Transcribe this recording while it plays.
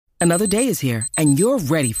Another day is here, and you're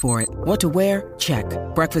ready for it. What to wear? Check.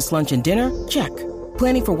 Breakfast, lunch, and dinner? Check.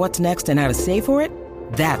 Planning for what's next and how to save for it?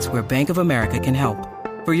 That's where Bank of America can help.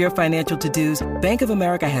 For your financial to-dos, Bank of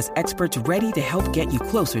America has experts ready to help get you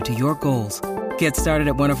closer to your goals. Get started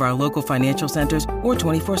at one of our local financial centers or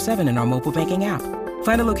 24/7 in our mobile banking app.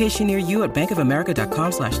 Find a location near you at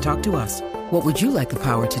bankofamerica.com/talktous. What would you like the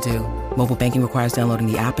power to do? Mobile banking requires downloading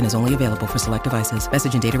the app and is only available for select devices.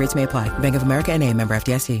 Message and data rates may apply. Bank of America N.A., member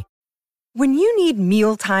FDIC. When you need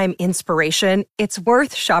mealtime inspiration, it's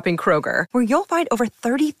worth shopping Kroger, where you'll find over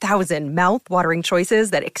 30,000 mouth-watering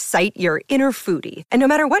choices that excite your inner foodie. And no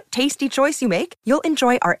matter what tasty choice you make, you'll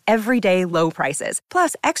enjoy our everyday low prices,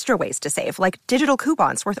 plus extra ways to save, like digital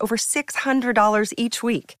coupons worth over $600 each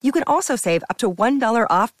week. You can also save up to $1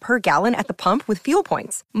 off per gallon at the pump with fuel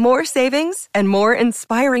points. More savings and more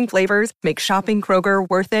inspiring flavors make shopping Kroger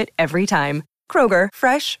worth it every time. Kroger,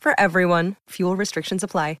 fresh for everyone. Fuel restrictions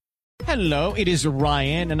apply. Hello, it is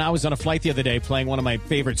Ryan, and I was on a flight the other day playing one of my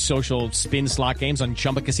favorite social spin slot games on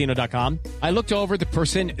ChumbaCasino.com. I looked over at the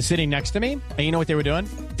person sitting next to me, and you know what they were doing?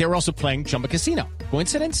 They were also playing Chumba Casino.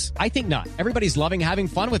 Coincidence? I think not. Everybody's loving having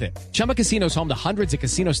fun with it. Chumba Casino is home to hundreds of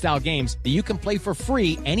casino-style games that you can play for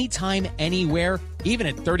free anytime, anywhere, even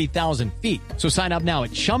at 30,000 feet. So sign up now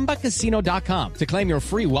at ChumbaCasino.com to claim your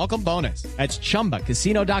free welcome bonus. That's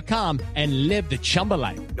ChumbaCasino.com and live the Chumba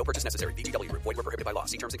life. No purchase necessary. VGW. Void where prohibited by law.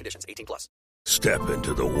 See terms and conditions. 18+. Step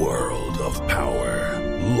into the world of power,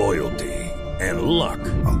 loyalty, and luck.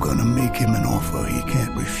 I'm gonna make him an offer he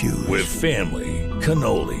can't refuse. With family,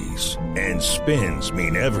 cannolis, and spins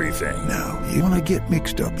mean everything. Now, you wanna get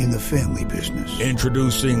mixed up in the family business.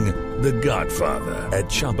 Introducing The Godfather at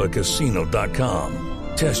ChumbaCasino.com.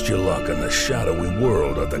 Test your luck in the shadowy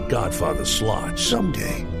world of The Godfather slot.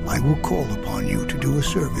 Someday, I will call upon you to do a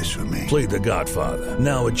service for me. Play The Godfather,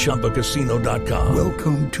 now at ChumbaCasino.com.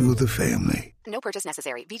 Welcome to the family. No purchase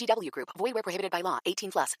necessary. VGW Group. Void where prohibited by law.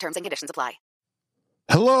 18+. Terms and conditions apply.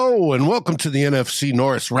 Hello, and welcome to the NFC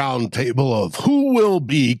North Roundtable of Who Will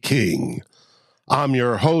Be King. I'm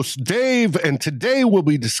your host, Dave, and today we'll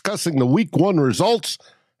be discussing the Week 1 results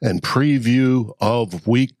and preview of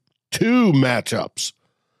Week 2 matchups.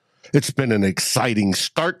 It's been an exciting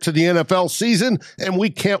start to the NFL season, and we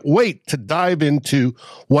can't wait to dive into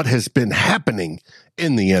what has been happening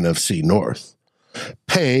in the NFC North.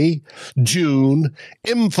 Pay, June,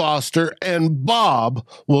 M. Foster, and Bob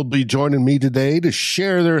will be joining me today to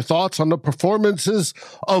share their thoughts on the performances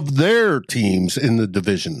of their teams in the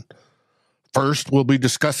division. First, we'll be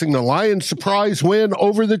discussing the Lions' surprise win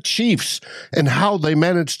over the Chiefs and how they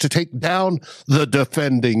managed to take down the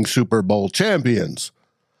defending Super Bowl champions.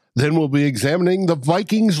 Then we'll be examining the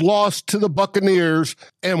Vikings' loss to the Buccaneers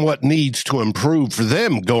and what needs to improve for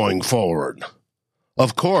them going forward.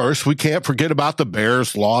 Of course, we can't forget about the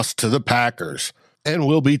Bears' loss to the Packers, and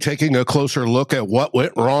we'll be taking a closer look at what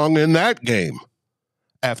went wrong in that game.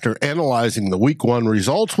 After analyzing the Week 1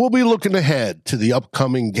 results, we'll be looking ahead to the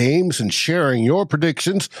upcoming games and sharing your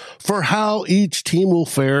predictions for how each team will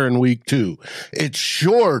fare in Week 2. It's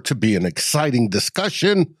sure to be an exciting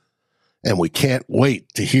discussion, and we can't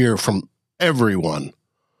wait to hear from everyone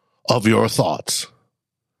of your thoughts.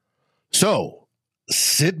 So,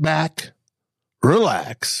 sit back,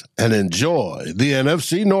 relax, and enjoy the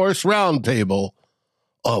NFC North Roundtable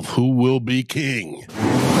of Who Will Be King.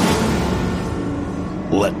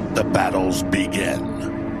 Let the battles begin.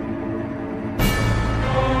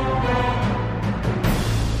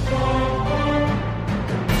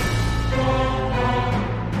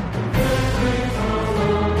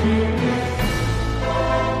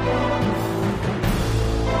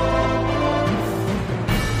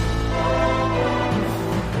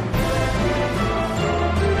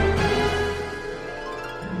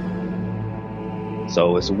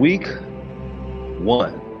 So it's week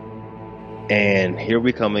 1, and here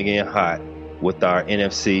we come again hot with our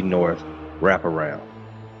NFC North wraparound.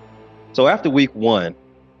 So after week 1,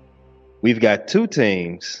 we've got 2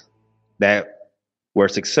 teams that were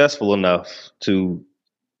successful enough to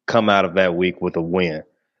come out of that week with a win,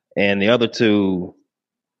 and the other 2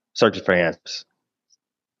 searching for answers.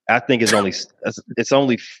 I think it's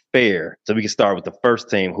only fair, so we can start with the first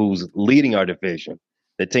team who's leading our division.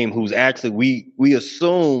 The team who's actually, we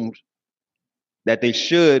assumed that they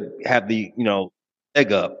should have the,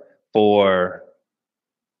 leg up for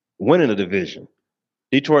winning the division.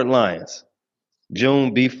 Detroit Lions.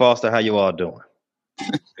 June, B. Foster, how you all doing?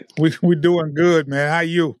 We're doing good, man. How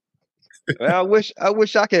you? Well, I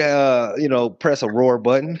wish I could, press a roar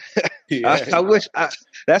button. Yeah. I wish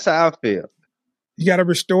that's how I feel. You got to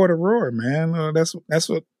restore the roar, man. That's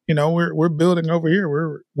what we're building over here.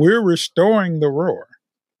 We're restoring the roar.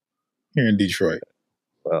 here in Detroit.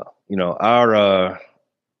 Well, our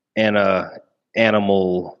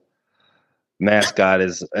animal mascot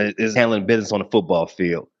is handling business on the football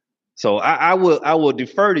field. So I will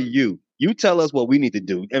defer to you. You tell us what we need to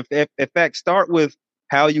do. In fact, start with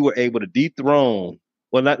how you were able to dethrone.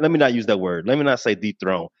 Well, let me not use that word. Let me not say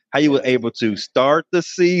dethrone. How you were able to start the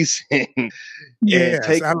season Yes,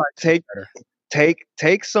 and I like that better.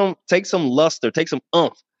 take some luster, take some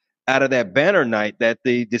oomph out of that banner night that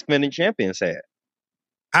the defending champions had.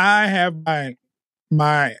 I have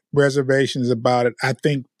my reservations about it. I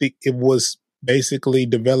think it was basically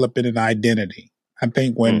developing an identity. I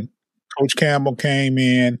think when Coach Campbell came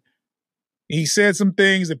in, he said some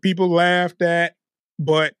things that people laughed at,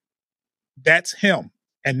 but that's him.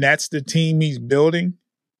 And that's the team he's building,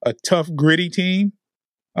 a tough, gritty team.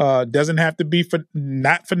 Doesn't have to be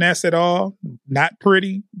not finesse at all, not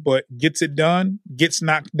pretty, but gets it done, gets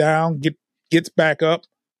knocked down, gets back up,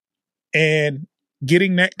 and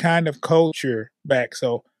getting that kind of culture back.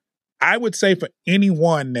 So I would say for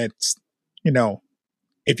anyone that's,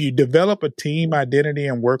 if you develop a team identity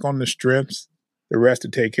and work on the strengths, the rest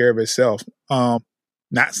will take care of itself.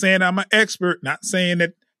 Not saying I'm an expert, not saying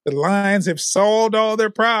that the Lions have solved all their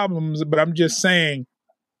problems, but I'm just saying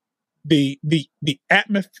the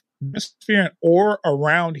atmosphere and aura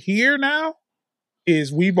around here now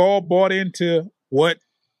is we've all bought into what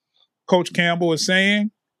Coach Campbell is saying,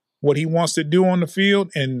 what he wants to do on the field,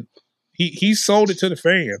 and he sold it to the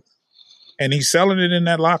fans, and he's selling it in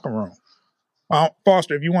that locker room.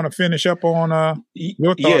 Foster, if you want to finish up on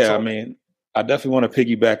your thoughts. Yeah, I definitely want to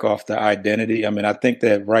piggyback off the identity. I think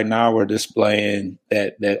that right now we're displaying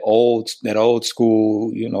that old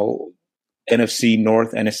school, NFC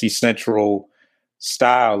North, NFC Central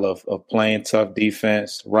style of playing tough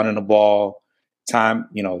defense, running the ball,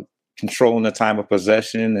 controlling the time of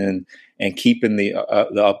possession, and keeping the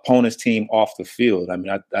opponent's team off the field.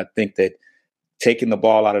 I think that taking the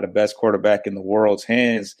ball out of the best quarterback in the world's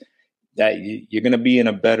hands, that you're going to be in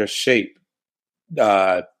a better shape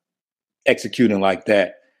executing like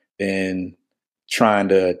that than trying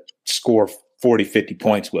to score 40, 50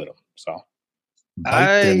 points with them. So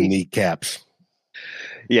bite them kneecaps.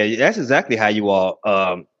 Yeah, that's exactly how you all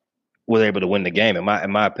were able to win the game. In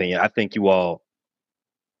my opinion, I think you all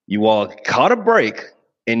caught a break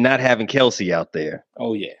in not having Kelsey out there.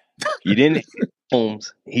 Oh yeah, you didn't.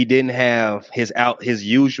 Holmes, he didn't have his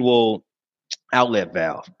usual outlet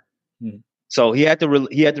valve, so he had to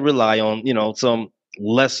rely on some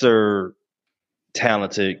lesser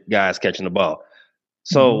talented guys catching the ball.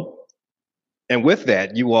 So, and with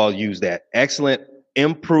that, you all use that excellent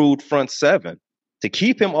improved front seven to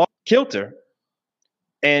keep him off kilter.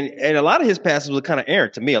 And a lot of his passes were kind of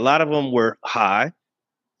errant to me. A lot of them were high.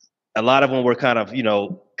 A lot of them were kind of,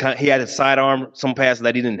 he had a sidearm, some passes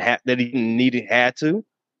that he didn't have, that he didn't need it, had to.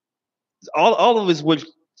 All of his, which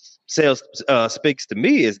speaks to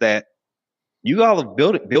me, is that you all are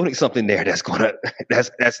building something there that's gonna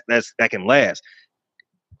that can last.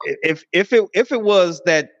 If it was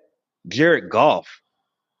that Jared Goff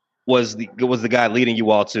was the guy leading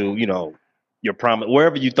you all to your promise,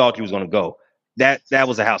 wherever you thought you was going to go, that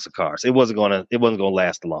was a house of cards. It wasn't going to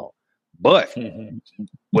last long. But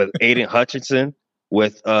with Aiden Hutchinson,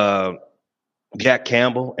 with Jack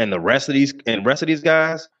Campbell, and the rest of these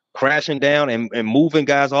guys crashing down and moving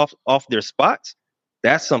guys off their spots,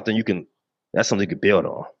 that's something you can build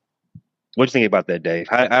on. What do you think about that, Dave?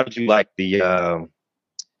 How did you like the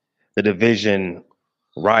division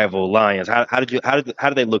rival Lions? How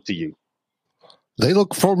did they look to you? They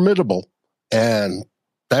look formidable, and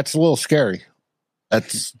that's a little scary.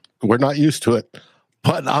 We're not used to it,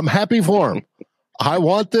 but I'm happy for them. I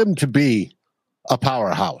want them to be a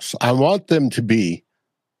powerhouse. I want them to be,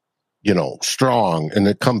 strong, and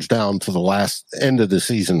it comes down to the last end of the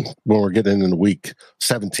season when we're getting into week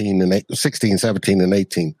 16, 17, and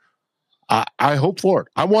 18. I hope for it.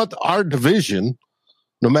 I want our division,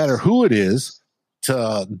 no matter who it is,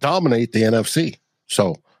 to dominate the NFC.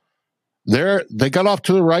 So they got off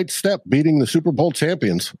to the right step, beating the Super Bowl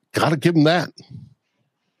champions. Got to give them that.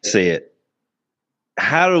 Say it.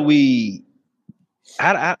 How do we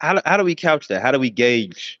couch that? How do we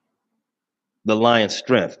gauge the Lions'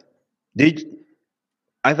 strength?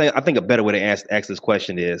 I think a better way to ask this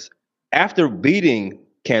question is, after beating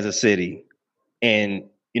Kansas City and,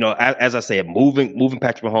 as I said, moving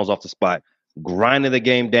Patrick Mahomes off the spot, grinding the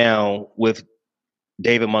game down with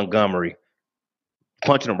David Montgomery,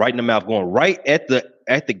 punching him right in the mouth, going right at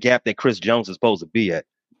the gap that Chris Jones is supposed to be at.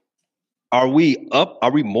 Are we up?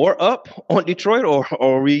 Are we more up on Detroit, or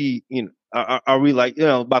are we, are we like,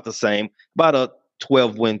 about the same, about a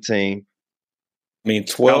 12-win team? I mean,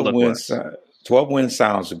 Outlook 12 wins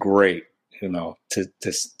sounds great. You know,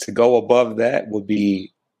 to go above that would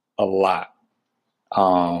be a lot.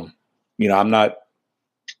 You know,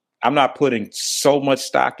 I'm not putting so much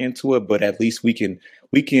stock into it, but at least we can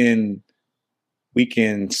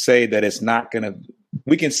say that it's not gonna.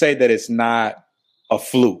 We can say that it's not a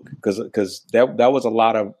fluke because that was a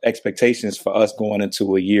lot of expectations for us going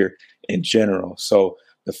into a year in general. So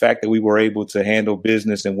the fact that we were able to handle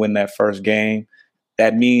business and win that first game,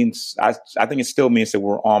 that means I think it still means that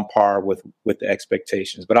we're on par with the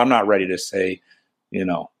expectations. But I'm not ready to say, you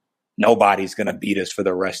know, nobody's going to beat us for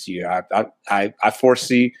the rest of the year. I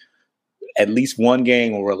foresee at least one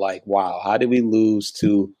game where we're like, wow, how did we lose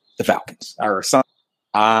to the Falcons or something?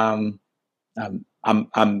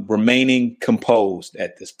 I'm remaining composed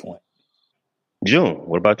at this point. June,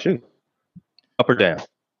 what about you? Up or down?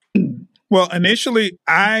 Well, initially,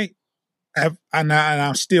 I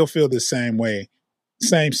still feel the same way,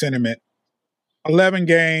 same sentiment. 11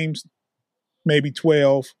 games, maybe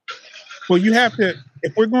 12. Well, you have to,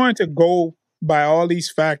 if we're going to go by all these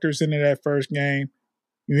factors into that first game,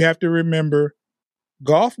 you have to remember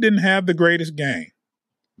Goff didn't have the greatest game.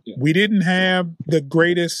 Yeah. We didn't have the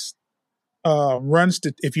greatest runs.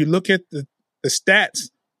 If you look at the stats,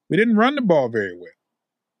 we didn't run the ball very well.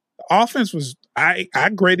 The offense was, I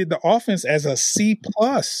graded the offense as a C+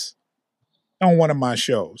 on one of my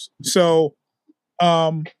shows. So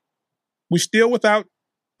we're still without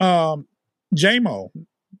J-Mo.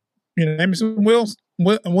 You know, Emerson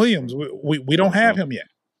Williams. We don't have him yet.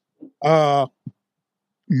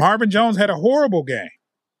 Marvin Jones had a horrible game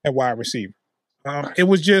at wide receiver. It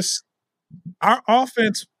was just our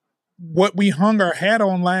offense, what we hung our hat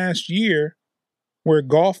on last year, where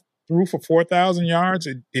Goff threw for 4,000 yards,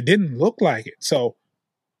 it didn't look like it. So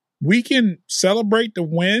we can celebrate the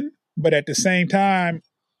win, but at the same time,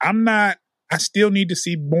 I still need to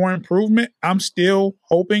see more improvement. I'm still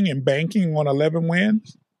hoping and banking on 11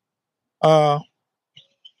 wins. But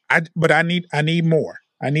I need more.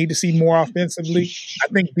 I need to see more offensively. I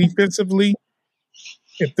think defensively,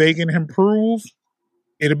 if they can improve,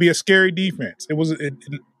 it'll be a scary defense.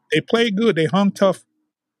 They played good. They hung tough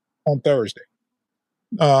on Thursday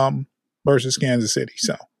versus Kansas City.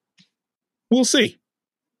 So we'll see.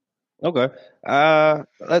 Okay.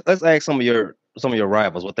 Let's ask some of your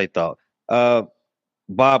rivals what they thought.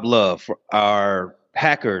 Bob Love, our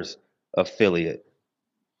Packers affiliate.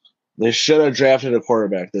 They should have drafted a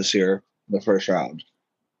quarterback this year in the first round.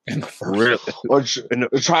 Really? Or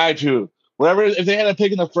try to. Whatever. If they had a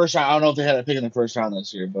pick in the first round, I don't know if they had a pick in the first round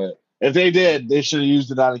this year, but if they did, they should have used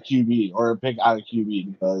it on a QB or a pick out of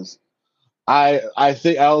QB because I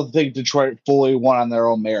don't think Detroit fully won on their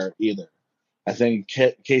own merit either. I think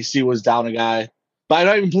KC was down a guy, but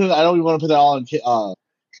I don't even want to put that all on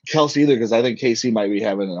Kelsey either because I think KC might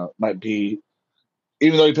be.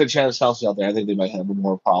 Even though you put Travis Kelce out there, I think they might have a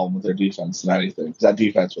more problem with their defense than anything. Because that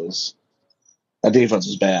defense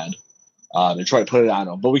was bad. Detroit put it on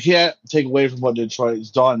them. But we can't take away from what Detroit's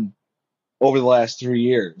done over the last 3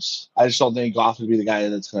 years. I just don't think Goff would be the guy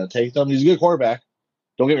that's going to take them. He's a good quarterback.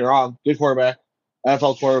 Don't get me wrong. Good quarterback.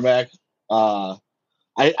 NFL quarterback. I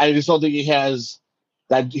just don't think he has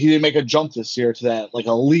that. He didn't make a jump this year to that like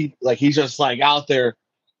elite. Like he's just like out there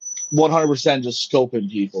 100% just scoping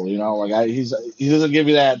people, you know, like he doesn't give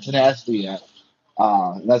you that tenacity yet.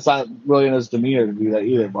 That's not really in his demeanor to do that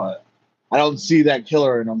either, but I don't see that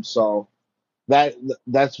killer in him. So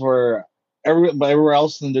that's where everywhere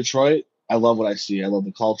else in Detroit, I love what I see. I love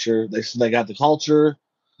the culture. They got the culture.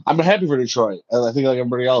 I'm happy for Detroit. I think like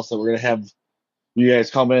everybody else that we're going to have you guys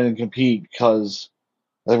come in and compete because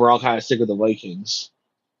I think we're all kind of sick of the Vikings.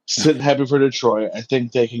 Happy for Detroit. I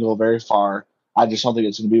think they can go very far. I just don't think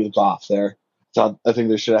it's going to be with Goff there. So I think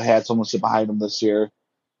they should have had someone sit behind them this year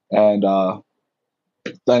and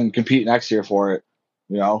then compete next year for it.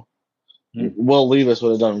 You know, Will Levis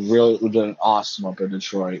would have done awesome up in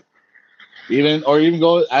Detroit. Even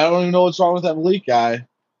go. I don't even know what's wrong with that Malik guy.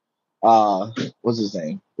 What's his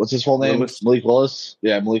name? What's his full name? Willis. Malik Willis.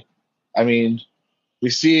 Yeah, Malik. I mean, we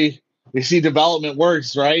see development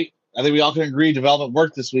works, right? I think we all can agree development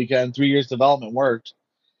worked this weekend. 3 years development worked.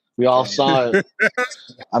 We all saw it.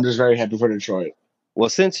 I'm just very happy for Detroit. Well,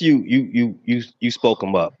 since you spoke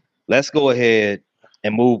them up, let's go ahead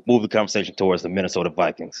and move the conversation towards the Minnesota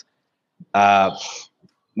Vikings.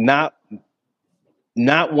 Not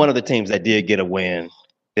one of the teams that did get a win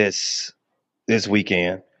this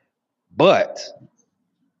weekend, but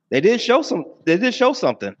they did show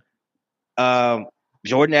something.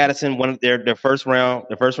 Jordan Addison, one of their first round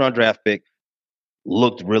draft pick,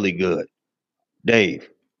 looked really good. Dave,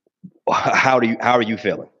 how are you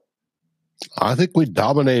feeling? I think we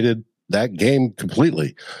dominated that game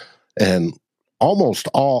completely and almost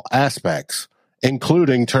all aspects,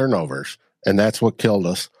 including turnovers. And that's what killed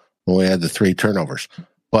us when we had the 3 turnovers.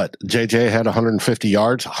 But JJ had 150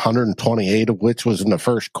 yards, 128 of which was in the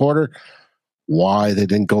first quarter. Why they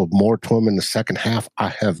didn't go more to him in the second half,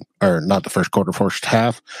 not the first quarter, first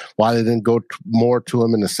half. Why they didn't go more to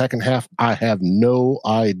him in the second half, I have no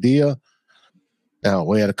idea. Now,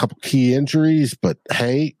 we had a couple key injuries, but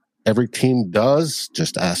hey, every team does.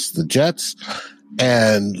 Just ask the Jets.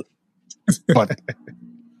 But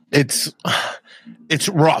it's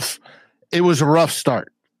rough. It was a rough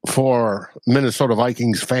start for Minnesota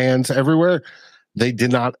Vikings fans everywhere. They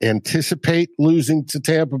did not anticipate losing to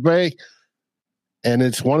Tampa Bay. And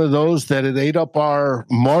it's one of those that it ate up our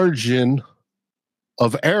margin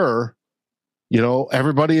of error. You know,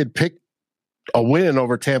 everybody had picked a win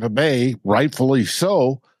over Tampa Bay, rightfully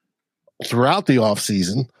so, throughout the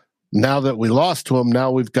offseason. Now that we lost to them,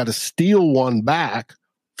 now we've got to steal one back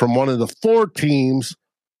from one of the 4 teams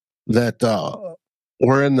that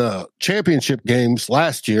were in the championship games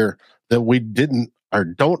last year that we didn't or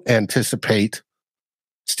don't anticipate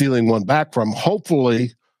stealing one back from.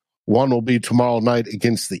 Hopefully, one will be tomorrow night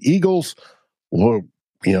against the Eagles. We'll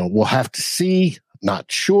have to see.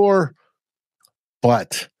 Not sure.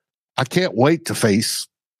 But I can't wait to face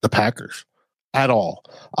the Packers at all.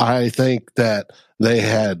 I think that they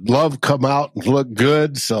had Love come out and look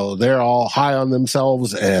good, so they're all high on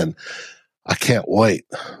themselves, and I can't wait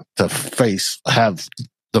to have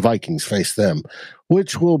the Vikings face them,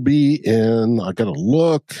 which will be in, I got to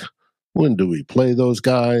look, when do we play those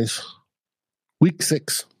guys? Week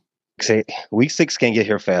 6. Week 6 can't get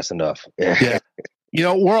here fast enough. Yeah. You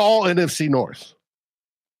know, we're all NFC North,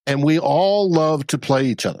 and we all love to play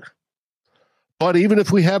each other. But even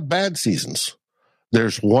if we have bad seasons,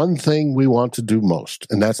 there's one thing we want to do most,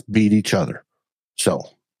 and that's beat each other. So,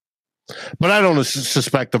 but I don't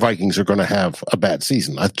suspect the Vikings are going to have a bad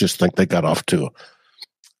season. I just think they got off to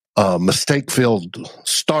a mistake-filled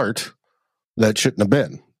start that shouldn't have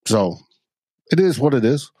been. So it is what it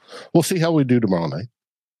is. We'll see how we do tomorrow night.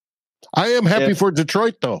 I am happy for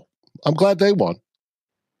Detroit, though. I'm glad they won.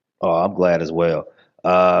 Oh, I'm glad as well.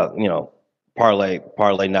 Parlay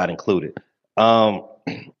not included.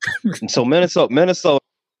 So Minnesota,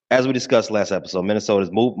 as we discussed last episode, Minnesota's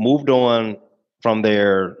moved on from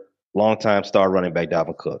their longtime star running back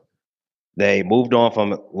Dalvin Cook. They moved on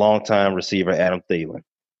from longtime receiver Adam Thielen.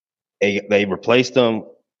 They replaced them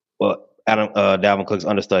with Dalvin Cook's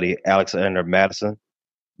understudy Alexander Madison.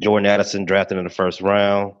 Jordan Addison drafted in the first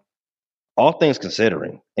round. All things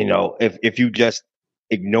considering, if you just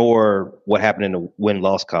ignore what happened in the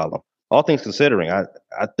win-loss column, all things considering, I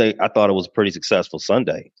thought it was a pretty successful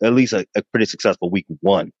Sunday, at least a pretty successful week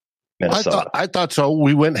 1. Minnesota. I thought so.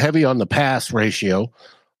 We went heavy on the pass ratio.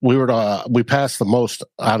 We passed the most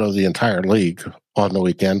out of the entire league on the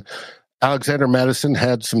weekend. Alexander Madison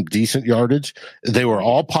had some decent yardage. They were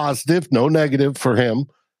all positive, no negative for him,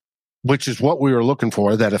 which is what we were looking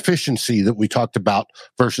for, that efficiency that we talked about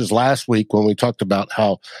versus last week when we talked about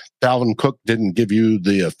how Dalvin Cook didn't give you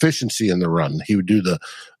the efficiency in the run. He would do the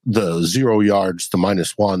 0 yards, the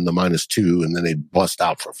 -1, the -2, and then he'd bust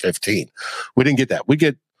out for 15. We didn't get that. We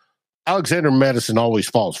get Alexander Madison always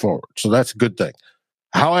falls forward, so that's a good thing.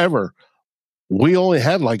 However, we only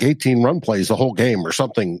had like 18 run plays the whole game or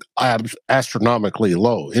something astronomically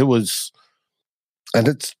low. It was... And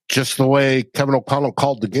it's just the way Kevin O'Connell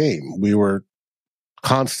called the game. We were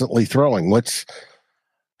constantly throwing, which,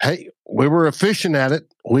 hey, we were efficient at it.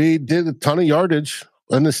 We did a ton of yardage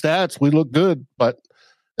in the stats. We looked good, but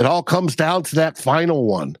it all comes down to that final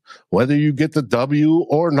one, whether you get the W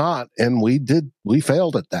or not. And we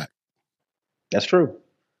failed at that. That's true.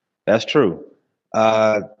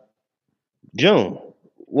 June,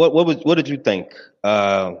 what did you think?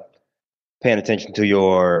 Paying attention to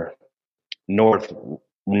your North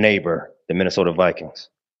neighbor, the Minnesota Vikings.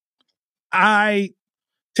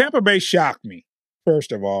 Tampa Bay shocked me,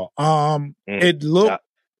 first of all. It looked,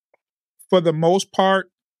 for the most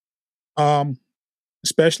part,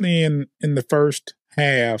 especially in the first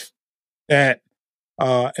half, that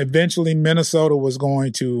eventually Minnesota was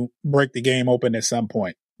going to break the game open at some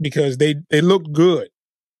point because they looked good.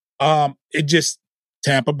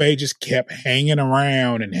 Tampa Bay just kept hanging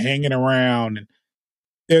around, and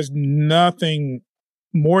there's nothing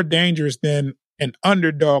more dangerous than an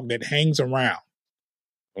underdog that hangs around.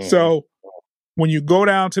 Mm-hmm. So when you go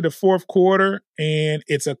down to the fourth quarter and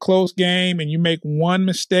it's a close game and you make one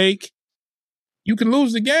mistake, you can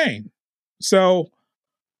lose the game. So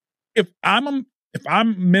if I'm if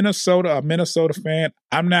I'm Minnesota, a Minnesota fan,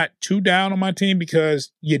 I'm not too down on my team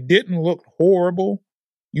because you didn't look horrible.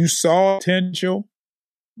 You saw potential,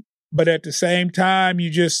 but at the same time, you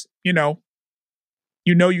just, you got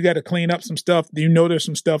to clean up some stuff. There's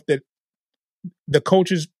some stuff that the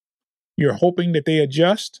coaches, you're hoping that they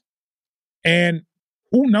adjust. And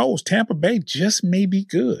who knows? Tampa Bay just may be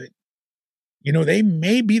good. They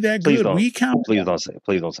may be that good. Please don't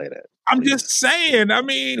say that. I'm just saying. I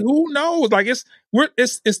mean, who knows? Like it's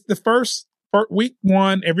the first week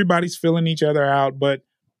one. Everybody's filling each other out, but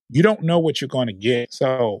you don't know what you're going to get.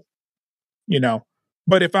 So,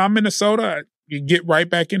 But if I'm Minnesota, you get right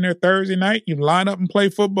back in there Thursday night. You line up and play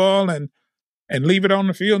football and leave it on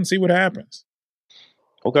the field and see what happens.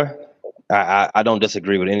 Okay, I don't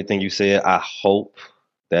disagree with anything you said. I hope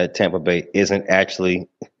that Tampa Bay isn't actually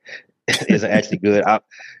good.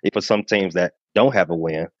 For some teams that don't have a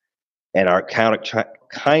win and are kind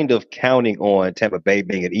of counting on Tampa Bay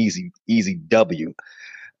being an easy W,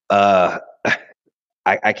 I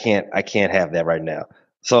can't have that right now.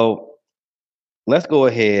 So let's go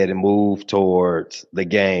ahead and move towards the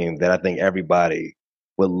game that I think everybody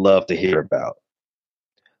would love to hear about.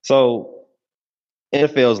 So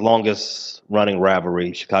NFL's longest running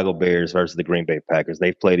rivalry, Chicago Bears versus the Green Bay Packers.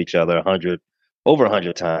 They've played each other over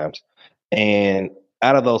 100 times. And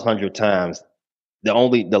out of those 100 times,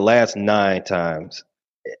 the last 9 times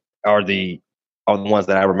are the ones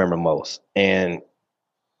that I remember most. And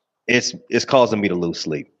it's causing me to lose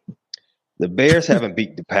sleep. The Bears haven't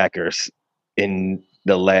beat the Packers in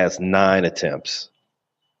the last 9 attempts.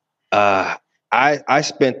 I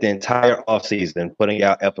spent the entire offseason putting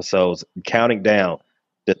out episodes counting down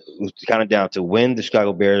to when the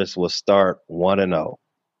Chicago Bears will start 1-0.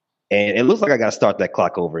 And it looks like I got to start that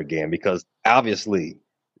clock over again because obviously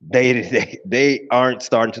they aren't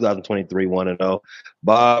starting 2023 1-0.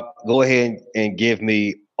 Bob, go ahead and give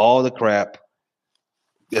me all the crap.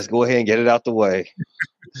 Just go ahead and get it out the way.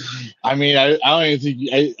 I mean, I don't even think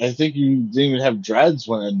I think you didn't even have dreads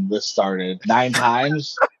when this started 9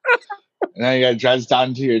 times. And now you got dreads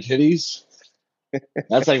down to your titties.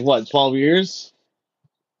 That's like what, 12 years?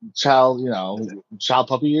 Child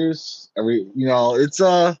puppy years. It's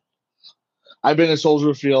I've been in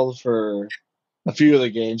Soldier Field for a few of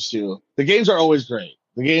the games too. The games are always great.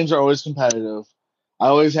 The games are always competitive. I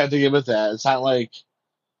always have to give it that. It's not like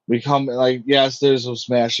we come yes, there's some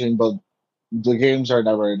smashing, but the games are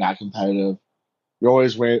never not competitive. You're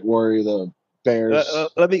always worried the Bears.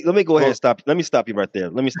 Let me go ahead and stop. Let me stop you right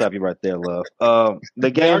there. Love.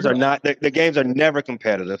 The games are never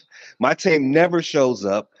competitive. My team never shows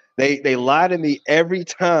up. They lie to me every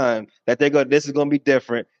time that this is going to be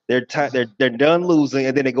different. They're done losing,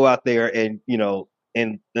 and then they go out there and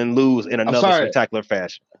lose in another spectacular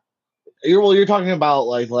fashion. You're talking about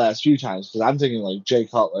like the last few times because I'm thinking like Jay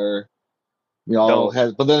Cutler,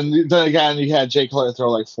 but then again you had Jay Cutler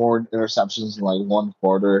throw like 4 interceptions in like 1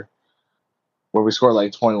 quarter, where we scored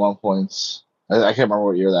like 21 points. I can't remember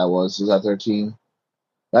what year that was. Was that 13?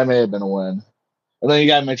 That may have been a win. And then you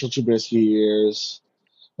got Mitchell Trubisky years,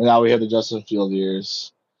 and now we have the Justin Field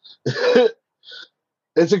years.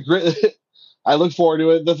 It's a great. I look forward to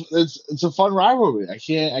it. It's a fun rivalry. I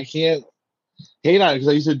can't hate on it because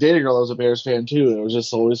I used to date a girl that was a Bears fan too. And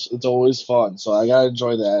it's always fun. So I gotta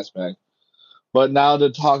enjoy the aspect. But now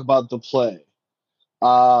to talk about the play.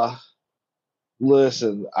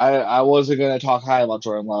 Listen, I wasn't gonna talk high about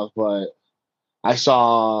Jordan Love, but I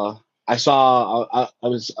saw I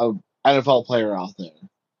was an NFL player out there.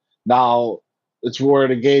 Now it's where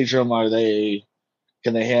to gauge them.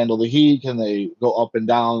 Can they handle the heat? Can they go up and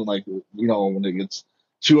down? Like, when it gets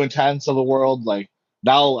too intense of the world, like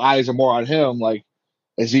now eyes are more on him. Like,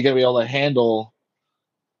 is he going to be able to handle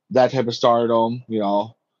that type of stardom?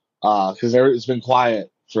 Because it's been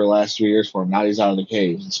quiet for the last 3 years for him. Now he's out of the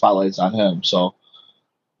cage. The spotlight's on him. So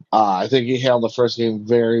I think he handled the first game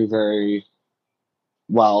very, very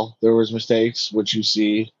well. There was mistakes, which you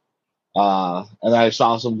see. And I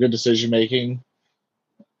saw some good decision making.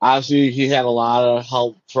 Obviously, he had a lot of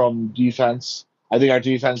help from defense. I think our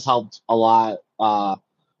defense helped a lot.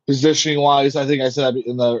 Positioning wise, I think I said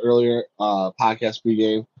in the earlier podcast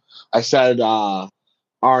pregame, I said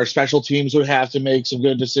our special teams would have to make some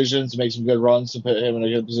good decisions, make some good runs to put him in a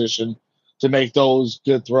good position to make those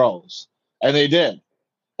good throws. And they did.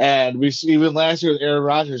 And we even last year with Aaron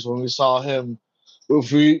Rodgers, when we saw him,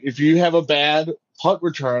 if you have a bad punt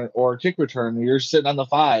return or kick return, and you're sitting on the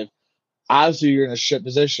 5, obviously you're in a shit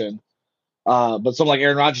position. But someone like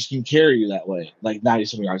Aaron Rodgers can carry you that way, like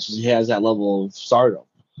 90-some yards, because he has that level of stardom.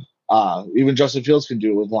 Even Justin Fields can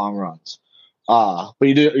do it with long runs. But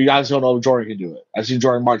you guys don't know if Jordan can do it. I've seen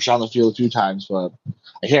Jordan march down the field a few times, but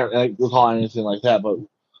I can't recall anything like that. But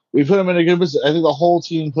we put him in a good position. I think the whole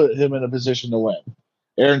team put him in a position to win.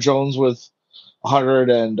 Aaron Jones with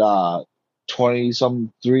 120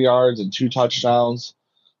 some 3 yards and 2 touchdowns.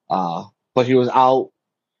 But he was out,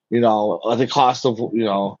 at the cost of,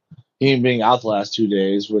 him being out the last 2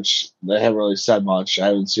 days, which they haven't really said much. I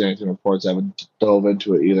haven't seen anything reports. I haven't dove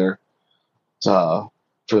into it either for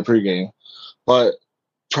the pregame. But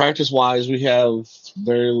practice-wise, we have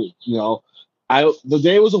very, the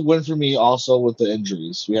day was a win for me also with the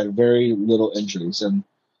injuries. We had very little injuries, and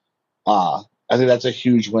I think that's a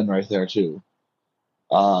huge win right there too.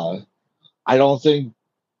 I don't think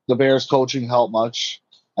the Bears coaching helped much.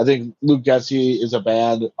 I think Luke Getsy is a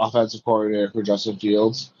bad offensive coordinator for Justin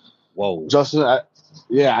Fields. Whoa, Justin,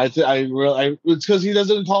 it's because he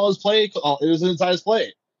doesn't call his play. It was inside his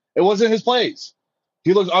play. It wasn't his plays.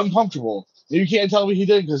 He looked uncomfortable. You can't tell me he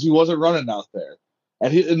didn't because he wasn't running out there.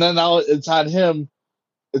 And then now it's on him.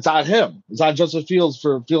 It's on him. It's on Justin Fields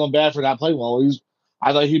for feeling bad for not playing well.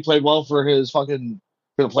 I thought he played well for for the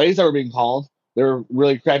plays that were being called. They were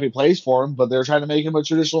really crappy plays for him, but they're trying to make him a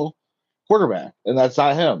traditional quarterback, and that's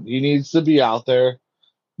not him. He needs to be out there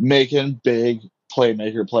making big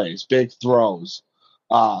playmaker plays, big throws.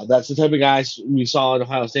 That's the type of guy we saw at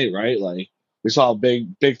Ohio State, right? Like we saw big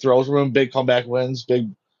throws from him, big comeback wins, big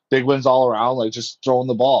wins all around, like just throwing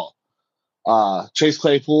the ball. Chase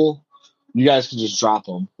Claypool, you guys can just drop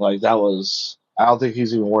him. Like that was, I don't think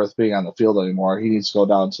he's even worth being on the field anymore. He needs to go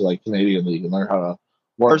down to like Canadian League and learn how to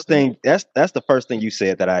work. First thing, that's the first thing you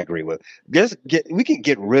said that I agree with. We can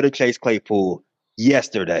get rid of Chase Claypool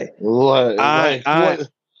yesterday.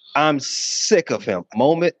 I'm sick of him.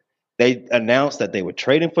 Moment they announced that they were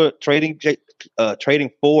trading for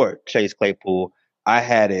Chase Claypool, I've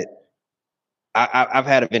had a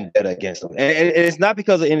vendetta against him, and it's not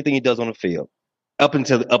because of anything he does on the field. Up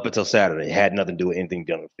until Saturday, it had nothing to do with anything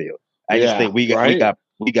done on the field. I just think we got.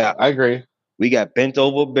 I agree. We got bent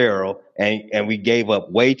over a barrel, and we gave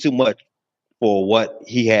up way too much for what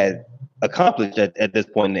he had accomplished at this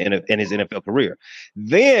point in his NFL career.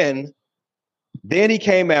 Then he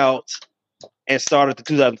came out and started the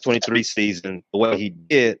 2023 season the way he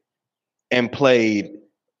did, and played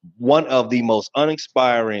one of the most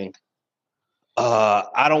uninspiring.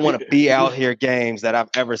 I don't want to be out here games that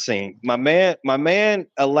I've ever seen. My man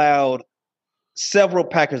allowed several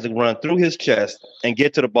Packers to run through his chest and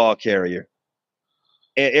get to the ball carrier.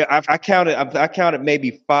 I counted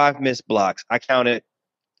maybe 5 missed blocks. I counted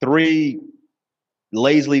 3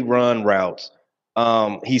 lazily run routes.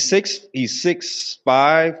 He's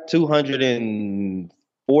 6'5",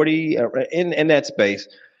 240 in that space,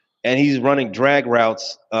 and he's running drag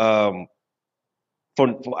routes. I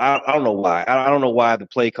don't know why. I don't know why the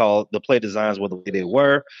play designs were the way they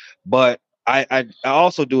were, but I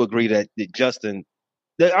also do agree that Justin,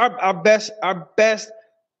 that our best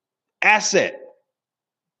asset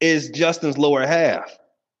is Justin's lower half.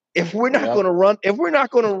 If we're not going to run,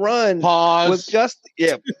 pause with Justin,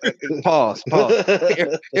 pause.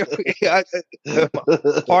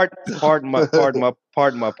 Pardon my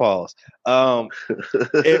pause.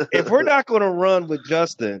 If we're not going to run with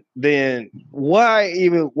Justin, then why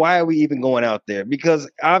are we even going out there? Because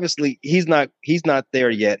obviously he's not there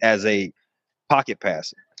yet as a pocket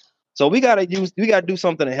passer. So we got to do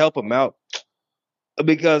something to help him out.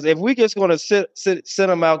 Because if we're just going to sit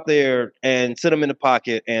him out there and sit him in the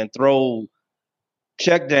pocket and throw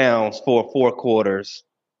check downs for 4 quarters,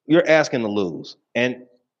 you're asking to lose. And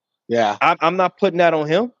I'm not putting that on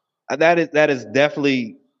him. That is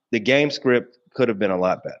definitely, the game script could have been a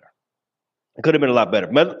lot better. It could have been a lot better.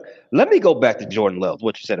 But let me go back to Jordan Love.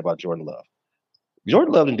 What you said about Jordan Love.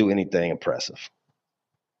 Jordan Love didn't do anything impressive.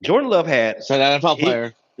 Jordan Love had an NFL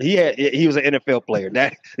player. He was an NFL player.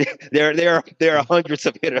 That there are hundreds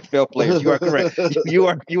of NFL players. You are correct. You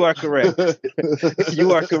are correct.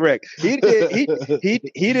 You are correct. He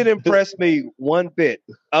didn't impress me one bit.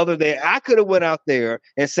 Other than I could have went out there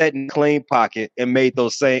and sat in clean pocket and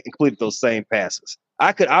completed those same passes.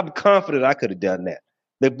 I'm confident I could have done that.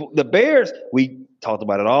 The Bears, we talked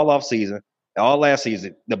about it all last season.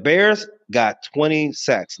 The Bears got 20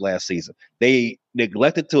 sacks last season. They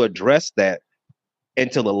neglected to address that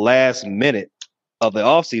until the last minute of the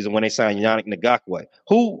offseason when they signed Yannick Ngakoue,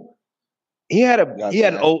 who he had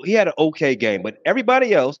an okay game, but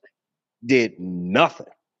everybody else did nothing.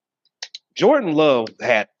 Jordan Love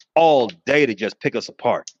had all day to just pick us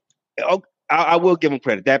apart. I will give him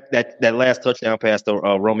credit. That last touchdown pass to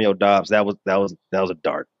Romeo Doubs, that was a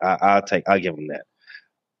dart. I'll give him that.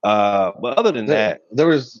 But other than that, there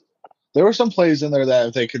was there were some plays in there that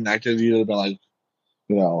if they connected, you would have been like,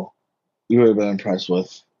 you would have been impressed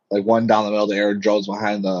with. Like one down the middle to Aaron Jones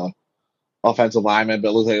behind the offensive lineman, but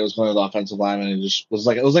it looked like it was going to the offensive lineman, and it was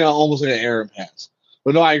like almost like an error pass.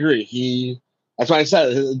 But no, I agree. That's why I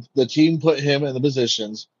said the team put him in the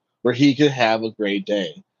positions where he could have a great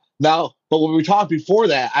day. Now, but when we talked before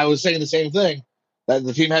that, I was saying the same thing that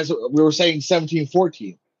the team has. We were saying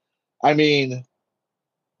 17-14. I mean,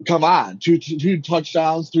 come on, two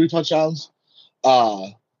touchdowns, 3 touchdowns,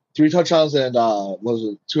 3 touchdowns, and what was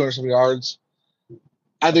it, 200-some yards.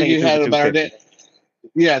 I think he had a better day.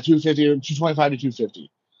 Yeah, 250, 225 to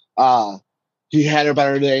 250. He had a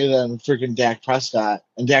better day than freaking Dak Prescott,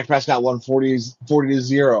 and Dak Prescott won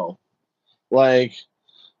 40-0. Like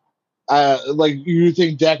you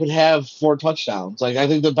think Dak would have 4 touchdowns? Like I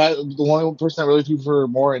think the only person that really threw for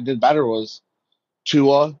more and did better was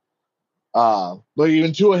Tua. But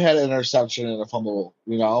even Tua had an interception and a fumble,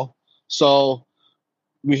 So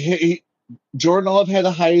Jordan Love had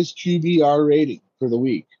the highest QBR rating for the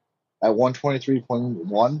week at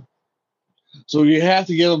 123.1. So you have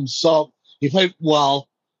to give him some. He played well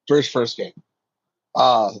for his first game. Who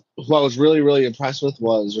I was really, really impressed with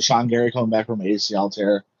was Rashawn Gary coming back from ACL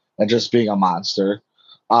tear and just being a monster.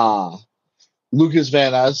 Lucas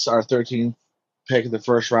Van Ness, our 13th pick in the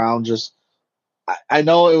first round, I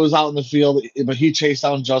know it was out in the field, but he chased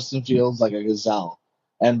down Justin Fields like a gazelle,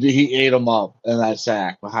 and he ate him up in that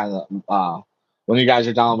sack behind the when you guys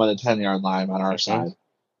are down by the 10-yard line on our side,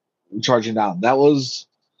 charging down. That was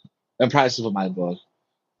impressive in my book.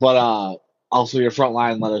 But also your front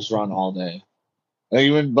line let us run all day.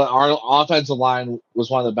 But our offensive line was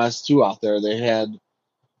one of the best too out there. They had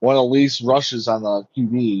one of the least rushes on the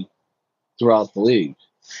QB throughout the league,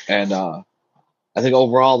 and I think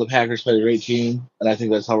overall the Packers played a great team, and I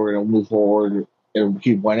think that's how we're going to move forward and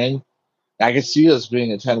keep winning. And I could see us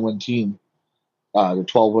being a 10-win team, the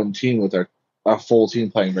 12-win team with our full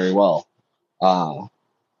team playing very well.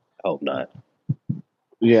 Hope not.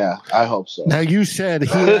 Yeah, I hope so. Now you said he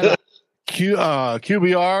had a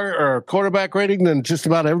QBR or quarterback rating than just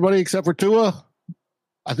about everybody except for Tua.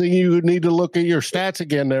 I think you need to look at your stats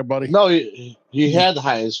again, there, buddy. No, he had the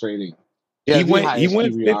highest rating. He went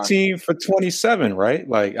QBR. 15 for 27, right?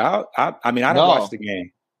 Like I didn't watch the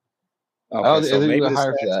game. Okay, I think he went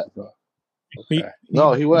higher for that. Okay.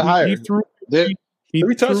 He went higher. He threw 3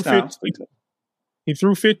 touchdowns. He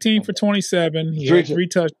threw 15 for 27. He had 3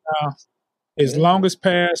 touchdowns. His longest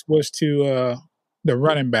pass was to the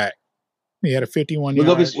running back. He had a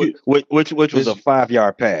 51-yard, which was a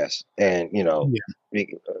 5-yard pass, and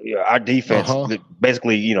our defense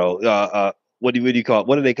basically, what do you call it?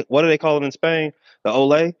 What do they call it in Spain? The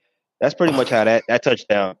Ole. That's pretty much how that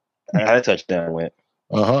touchdown went.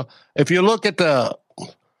 If you look at the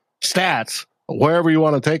stats, wherever you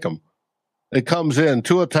want to take them, it comes in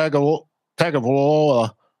Tua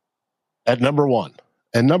Tagovailoa at number 1,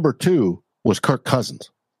 and number 2 was Kirk Cousins.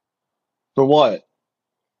 For what?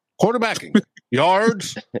 Quarterbacking.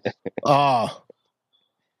 Yards.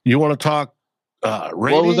 You want to talk rating?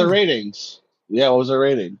 What was the ratings? Yeah, what was the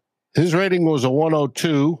rating? His rating was a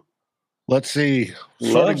 102. Let's see.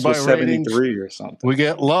 Love was 73 or something. We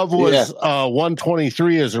get Love was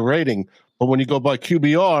 123 as a rating, but when you go by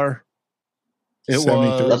QBR, it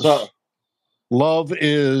 73. Was Love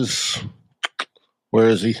is, where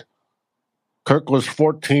is he? Kirk was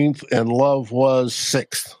 14th and Love was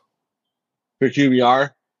 6th. For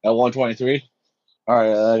QBR at 123? All right,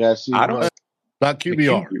 I got to see. I don't know. Not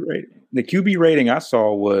QBR. The QB rating I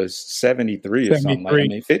saw was 73 or something. Like, I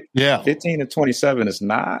mean, 15 to 27 is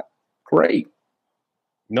not great.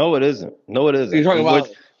 No, it isn't. You're talking about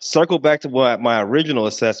circle back to my original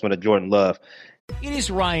assessment of Jordan Love. It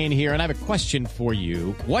is Ryan here, and I have a question for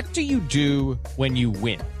you. What do you do when you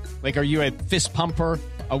win? Like, are you a fist pumper,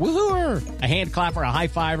 a woohooer, a hand clapper, a high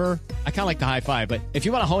fiver? I kind of like the high five, but if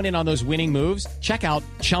you want to hone in on those winning moves, check out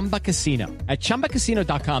Chumba Casino. At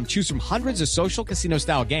ChumbaCasino.com, choose from hundreds of social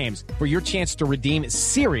casino-style games for your chance to redeem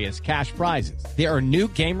serious cash prizes. There are new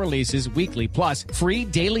game releases weekly, plus free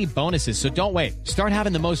daily bonuses, so don't wait. Start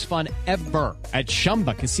having the most fun ever at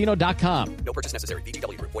ChumbaCasino.com. No purchase necessary.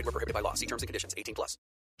 VGW Group. Void where prohibited by law. See terms and conditions. 18+.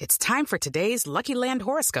 It's time for today's Lucky Land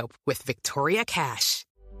horoscope with Victoria Cash.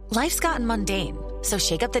 Life's gotten mundane, so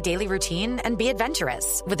shake up the daily routine and be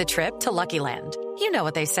adventurous with a trip to Lucky Land. You know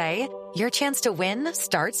what they say, your chance to win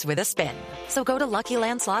starts with a spin. So go to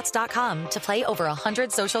LuckyLandSlots.com to play over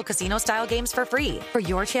 100 social casino-style games for free for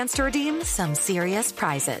your chance to redeem some serious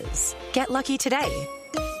prizes. Get lucky today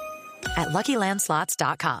at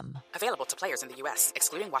LuckyLandSlots.com. Available to players in the U.S.,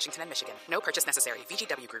 excluding Washington and Michigan. No purchase necessary.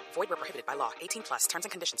 VGW Group. Void where prohibited by law. 18+. Terms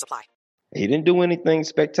and conditions apply. He didn't do anything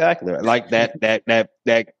spectacular. Like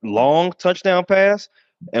that long touchdown pass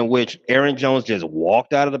in which Aaron Jones just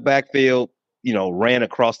walked out of the backfield, ran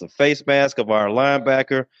across the face mask of our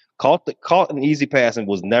linebacker, caught an easy pass and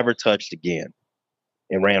was never touched again,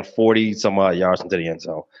 and ran 40 some odd yards into the end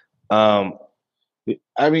zone. I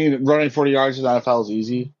mean, running 40 yards in the NFL is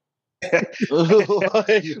easy. We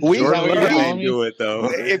didn't do it though.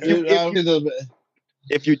 If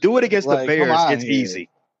you do it against the Bears, it's easy.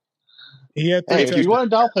 If you want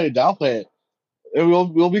to downplay it.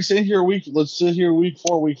 We'll be sitting here let's sit here week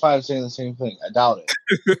 4, week 5 saying the same thing. I doubt it.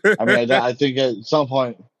 I mean, I think at some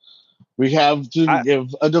point we have to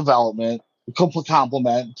give a development, a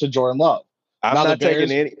compliment to Jordan Love. I'm not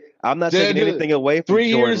taking anything away from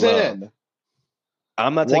Jordan Love.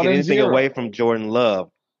 I'm not taking anything away from Jordan Love.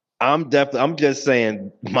 I'm just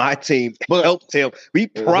saying my team helped him. We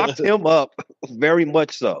propped him up very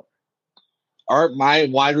much so. My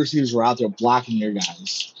wide receivers were out there blocking your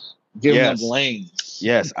guys, giving them lanes.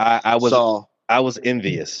 Yes, I was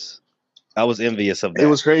envious. I was envious of that. It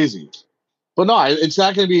was crazy. But no, it's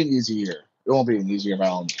not going to be an easy year. It won't be an easy year by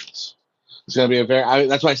all means. It's going to be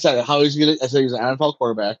that's why I said how he's going to. I said he's an NFL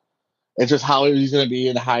quarterback. It's just how he's going to be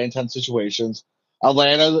in high intense situations.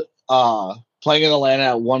 Atlanta, playing in Atlanta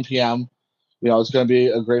at 1 p.m. It's going to be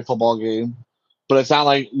a great football game. But it's not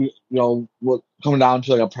like what coming down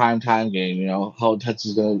to like a prime time game. How intense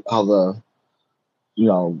is going to how the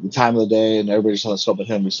the time of the day and everybody's trying to stop at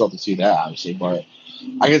him. We still have to see that obviously, but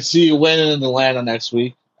I can see you winning in Atlanta next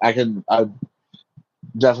week. I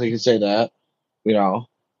definitely can say that.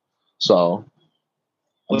 So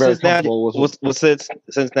I'm very comfortable with since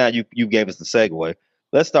now you gave us the segue,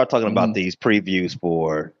 let's start talking about these previews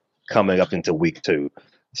for coming up into week 2.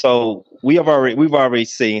 So we've already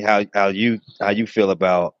seen how you feel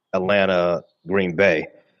about Atlanta, Green Bay,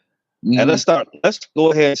 and let's go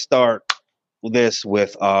ahead and start this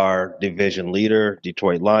with our division leader,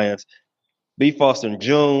 Detroit Lions. B. Foster and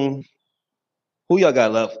June, who y'all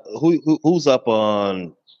got left? Who's up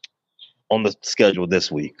on the schedule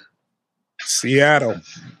this week? Seattle.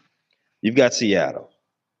 You've got Seattle.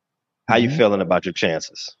 How you feeling about your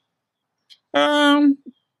chances? I'm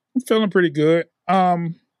feeling pretty good.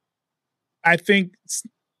 I think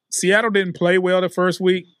Seattle didn't play well the first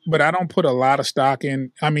week, but I don't put a lot of stock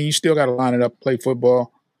in. I mean, you still got to line it up, play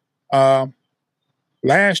football.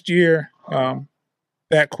 Last year,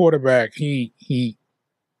 that quarterback, he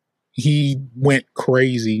went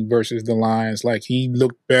crazy versus the Lions. Like, he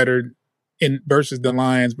looked better versus the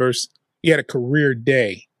Lions. He had a career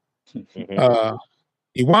day.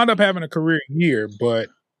 He wound up having a career year, but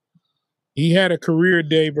he had a career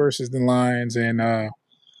day versus the Lions, and I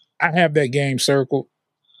have that game circled.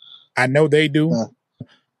 I know they do.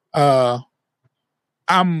 I'm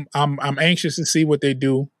anxious to see what they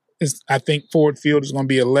do. I think Ford Field is going to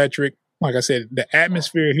be electric. Like I said, the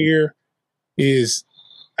atmosphere here is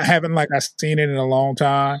I haven't seen it in a long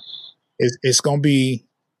time. It's going to be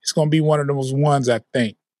one of those ones, I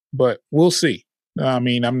think, but we'll see. I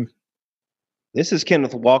mean, This is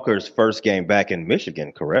Kenneth Walker's first game back in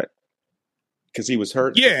Michigan, correct? Because he was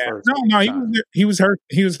hurt. Yeah, he was hurt.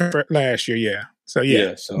 He was hurt last year. Yeah. So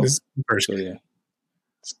yeah.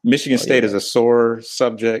 Michigan State is a sore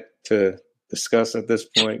subject to discuss at this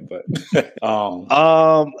point, but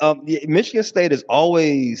Michigan State is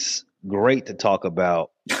always great to talk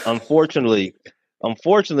about. Unfortunately,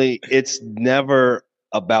 it's never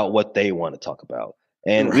about what they want to talk about,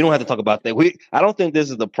 and we don't have to talk about that. I don't think this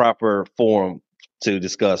is the proper forum to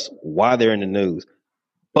discuss why they're in the news.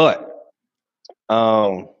 But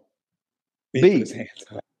B,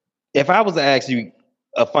 if I was to ask you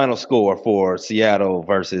a final score for Seattle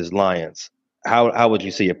versus Lions, how would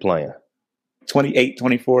you see it playing?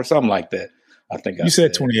 28-24, something like that. I think you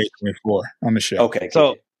said 28-24 on the show. Okay,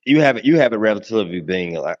 so you have it relatively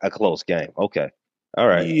being a close game. Okay, all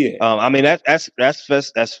right. Yeah. I mean that's fair.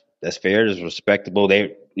 It's respectable.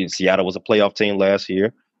 Seattle was a playoff team last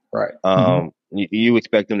year, right? You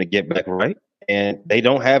expect them to get back right, and they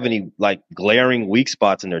don't have any glaring weak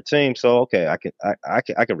spots in their team. So okay, I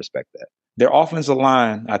can respect that. Their offensive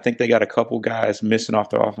line, I think they got a couple guys missing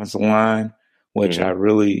off their offensive line, which I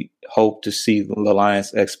really hope to see the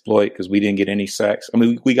Lions exploit because we didn't get any sacks. I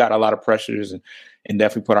mean, we got a lot of pressures and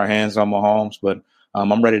definitely put our hands on Mahomes, but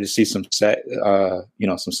I'm ready to see some sacks on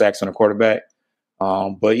the quarterback.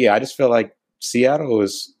 But yeah, I just feel like Seattle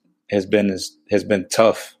has been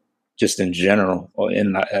tough just in general,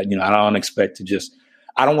 and I don't expect to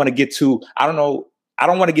I don't want to get too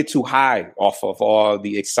high off of all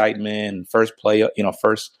the excitement, first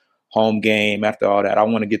home game after all that. I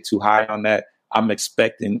don't want to get too high on that. I'm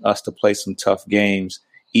expecting us to play some tough games,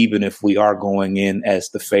 even if we are going in as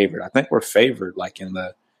the favorite. I think we're favored, like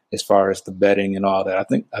as far as the betting and all that.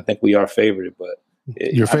 I think we are favored, but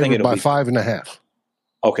you're favored by 5.5.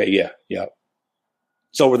 Okay, yeah.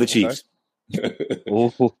 So were the Chiefs.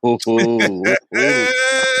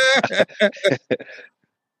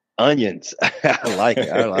 Onions. I like it.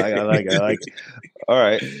 I like it. All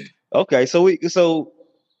right. Okay. So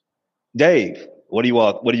Dave, what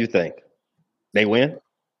do you think? They win?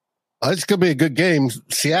 It's going to be a good game.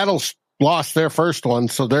 Seattle's lost their first one,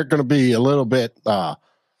 so they're going to be a little bit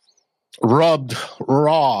rubbed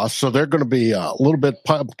raw. So they're going to be a little bit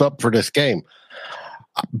pumped up for this game.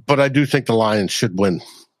 But I do think the Lions should win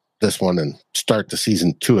this one and start the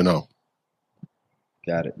season 2-0.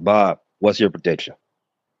 Got it. Bob, what's your prediction?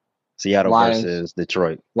 Seattle Lions versus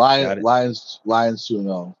Detroit. Lions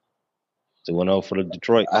 2-0. 2-0 for the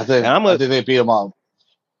Detroit. I think they beat them up.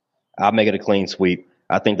 I'll make it a clean sweep.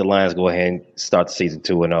 I think the Lions go ahead and start the season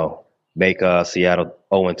 2-0. Make Seattle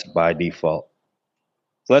 0-2 by default.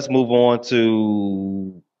 So let's move on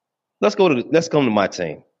to let's come to my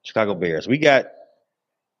team, Chicago Bears. We've got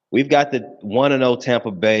the 1-0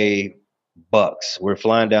 Tampa Bay Bucks. We're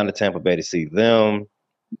flying down to Tampa Bay to see them.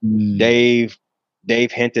 Dave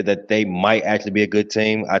hinted that they might actually be a good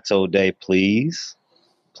team. I told Dave, please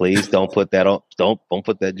don't put that on. Don't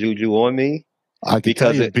put that juju on me. I can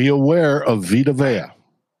tell you, be aware of Vita Vea.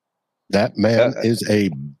 That man is a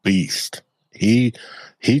beast. He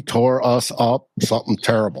tore us up something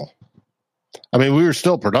terrible. I mean, we were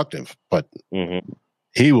still productive, but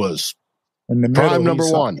he was prime number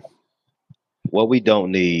one. What we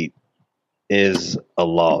don't need is a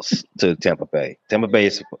loss to Tampa Bay. Tampa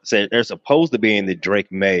Bay they're supposed to be in the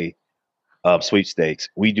Drake May sweepstakes.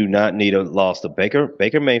 We do not need a loss to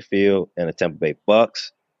Baker Mayfield and the Tampa Bay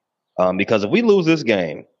Bucks, because if we lose this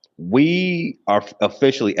game, we are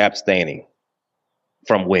officially abstaining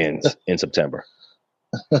from wins in September.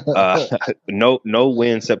 No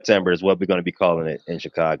win September is what we're going to be calling it in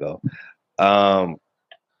Chicago.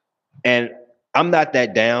 And I'm not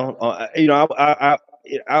that down. I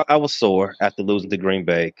was sore after losing to Green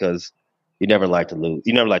Bay because you never like to lose.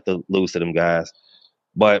 You never like to lose to them guys.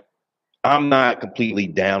 But I'm not completely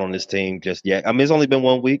down on this team just yet. I mean, it's only been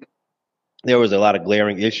 1 week. There was a lot of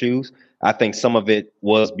glaring issues. I think some of it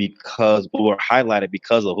was because we were highlighted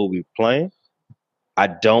because of who we were playing. I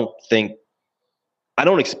don't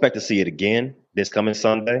expect to see it again this coming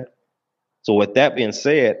Sunday. So with that being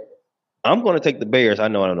said, I'm going to take the Bears. I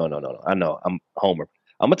know. I'm Homer.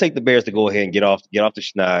 I'm going to take the Bears to go ahead and get off the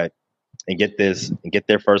schneid and get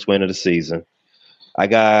their first win of the season. I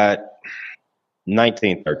got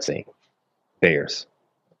 19-13 Bears.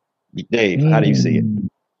 Dave, how do you see it?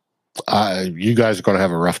 You guys are going to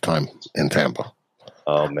have a rough time in Tampa.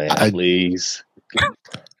 Oh, man, please.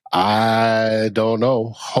 I don't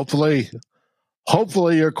know. Hopefully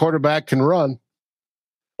your quarterback can run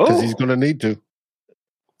because he's going to need to.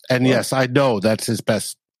 And yes, I know that's his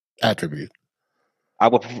best attribute.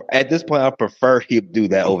 At this point, I prefer he do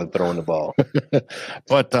that over throwing the ball.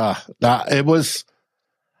 But it was,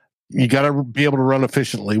 you got to be able to run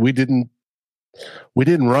efficiently. We didn't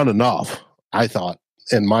run enough, I thought,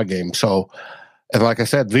 in my game. So, and like I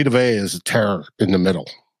said, Vita Vea is a terror in the middle.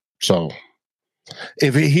 So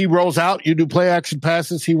if he rolls out, you do play action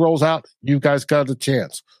passes, he rolls out, you guys got a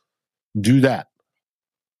chance. Do that.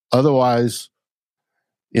 Otherwise,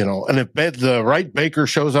 and if the right Baker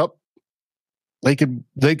shows up, they could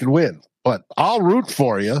win. But I'll root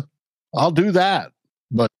for you. I'll do that.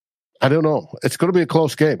 But I don't know. It's going to be a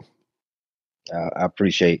close game. I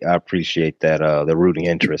appreciate that the rooting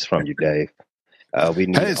interest from you, Dave. We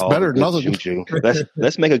need it's better than nothing. Juju.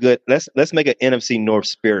 Let's make an NFC North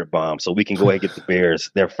spirit bomb so we can go ahead and get the Bears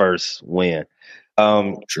their first win.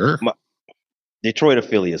 Sure. Detroit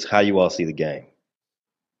affiliates, how you all see the game?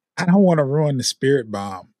 I don't want to ruin the spirit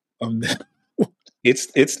bomb. It's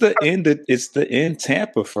the end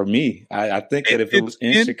Tampa for me. I think that if it was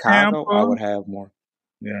in Chicago, Tampa, I would have more.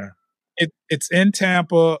 Yeah. It's in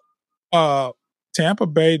Tampa. Tampa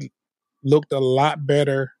Bay looked a lot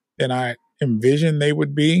better than I envisioned they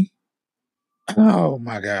would be. Oh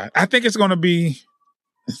my God. I think it's going to be,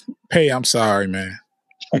 hey, I'm sorry, man.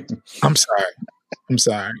 I'm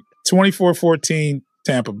sorry. 24-14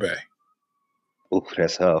 Tampa Bay. Ooh,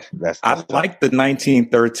 that's tough. I like the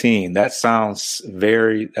 19-13. That sounds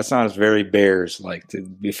very Bears like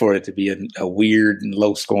for it to be a weird and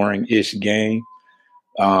low scoring ish game.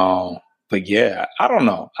 But yeah, I don't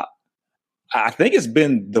know. I think it's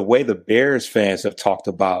been the way the Bears fans have talked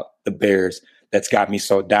about the Bears that's got me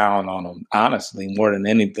so down on them, honestly, more than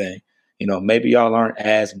anything. Maybe y'all aren't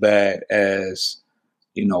as bad as,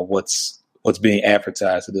 what's what's being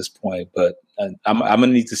advertised at this point. But I'm gonna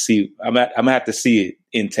need to see. I'm gonna have to see it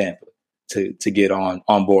in Tampa to get on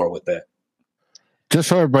board with that. Just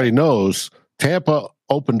so everybody knows, Tampa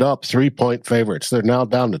opened up 3-point favorites. They're now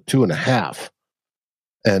down to 2.5,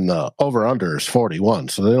 and over under is 41.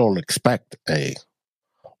 So they don't expect a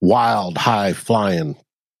wild, high flying,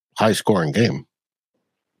 high scoring game.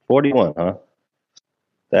 41, huh?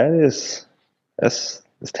 That's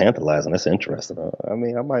tantalizing. That's interesting. I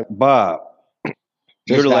mean, I might. Bob,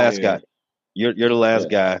 you're the last guy. You're the last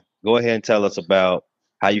guy. Go ahead and tell us about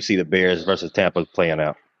how you see the Bears versus Tampa playing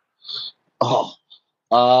out.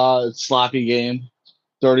 Sloppy game,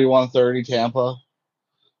 31-30 Tampa.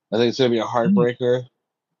 I think it's gonna be a heartbreaker.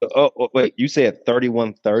 Oh wait, you said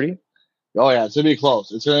 31-30? Oh yeah, it's gonna be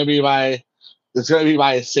close. It's gonna be by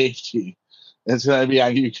a safety. It's gonna be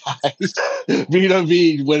on you guys. Vita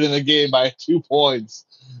V winning the game by 2 points.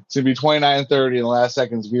 It's gonna be 29-30 in the last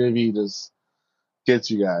seconds. Vita V just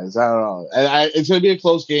gets you guys. I don't know. And it's gonna be a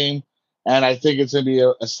close game, and I think it's gonna be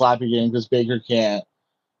a sloppy game because Baker can't.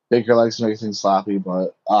 Baker likes to make things sloppy,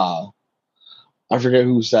 but I forget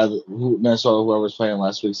who Minnesota, whoever was playing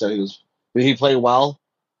last week, said did he play well?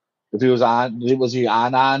 If he was on, was he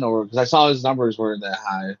on, or because I saw his numbers weren't that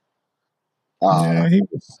high.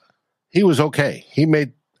 He was okay. He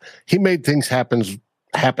made things happen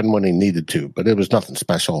when he needed to, but it was nothing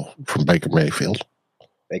special from Baker Mayfield.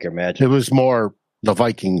 Baker Magic. It was more the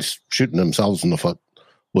Vikings shooting themselves in the foot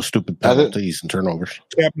with stupid penalties and turnovers.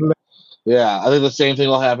 Yeah, I think the same thing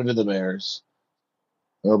will happen to the Bears.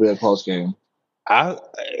 It'll be a close game.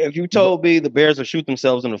 If you told me the Bears will shoot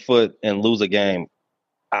themselves in the foot and lose a game,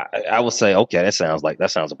 I would say, okay, that sounds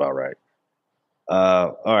about right.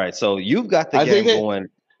 All right, so you've got the game going.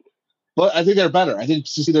 But I think they're better. I think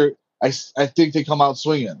I think they come out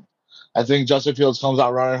swinging. I think Justin Fields comes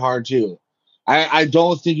out running hard too. I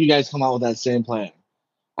don't think you guys come out with that same plan.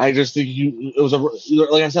 I just think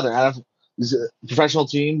like I said, they're a professional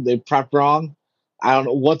team. They prepped wrong. I don't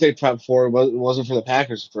know what they prepped for. It wasn't for the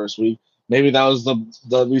Packers the first week. Maybe that was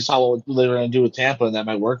we saw what they were going to do with Tampa, and that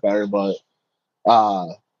might work better. But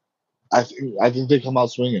I think they come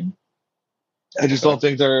out swinging. I just don't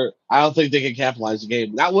think I don't think they can capitalize the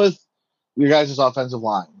game. Not with your guys' offensive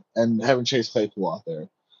line and having Chase Claypool out there.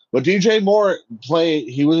 But DJ Moore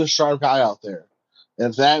he was a sharp guy out there.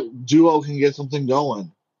 And if that duo can get something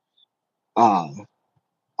going, I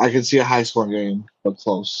can see a high scoring game, but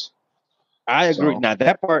close. I agree. So, now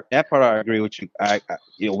that part I agree with you.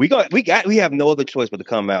 We have no other choice but to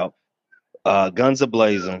come out, guns a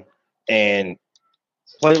blazing, and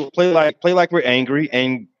play like we're angry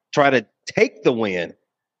and try to take the win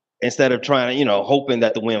instead of trying to, hoping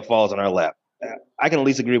that the win falls on our lap. I can at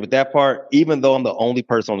least agree with that part, even though I'm the only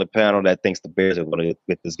person on the panel that thinks the Bears are going to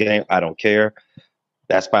get this game. I don't care.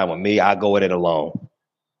 That's fine with me. I'll go with it alone.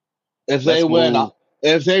 If they win, I'll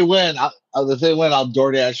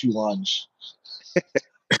DoorDash you lunch.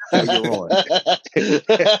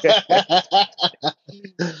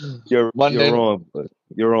 You're wrong.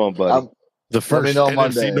 You're wrong, buddy. The first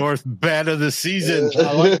NFC North bet of the season.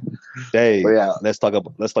 Dave, let's talk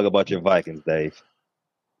about your Vikings, Dave.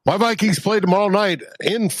 My Vikings play tomorrow night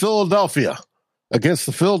in Philadelphia against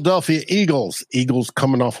the Philadelphia Eagles. Eagles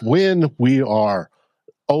coming off win. We are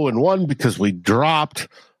 0-1 because we dropped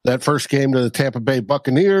that first game to the Tampa Bay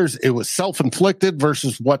Buccaneers. It was self-inflicted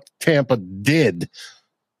versus what Tampa did,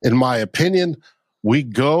 in my opinion.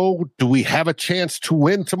 Do we have a chance to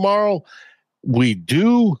win tomorrow? We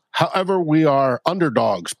do. However, we are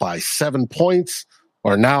underdogs by 7 points,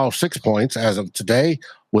 or now 6 points as of today,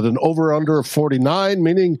 with an over-under of 49,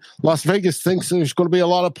 meaning Las Vegas thinks there's going to be a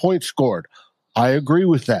lot of points scored. I agree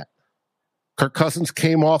with that. Kirk Cousins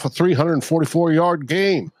came off a 344-yard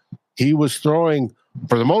game. He was throwing,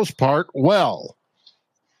 for the most part, well.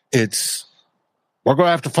 We're going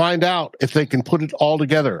to have to find out if they can put it all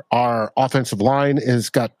together. Our offensive line has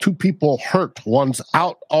got 2 people hurt. One's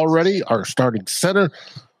out already, our starting center.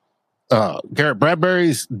 Garrett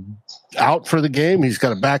Bradbury's out for the game. He's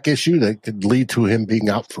got a back issue that could lead to him being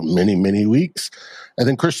out for many, many weeks. And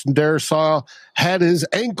then Christian Darrisaw had his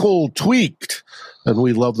ankle tweaked. And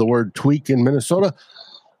we love the word tweak in Minnesota.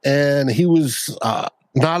 And he was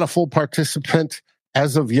not a full participant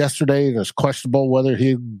as of yesterday. And it's questionable whether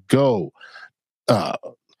he'd go.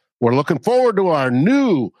 We're looking forward to our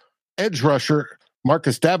new edge rusher,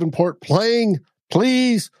 Marcus Davenport, playing,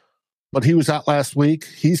 please. But he was out last week.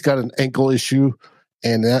 He's got an ankle issue,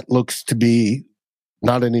 and that looks to be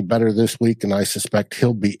not any better this week, and I suspect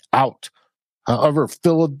he'll be out. However,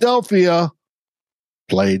 Philadelphia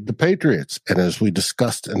played the Patriots, and as we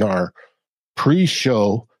discussed in our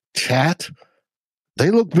pre-show chat,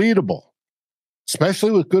 they look beatable.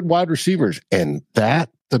 especially with good wide receivers. And that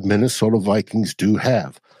the Minnesota Vikings do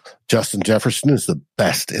have. Justin Jefferson is the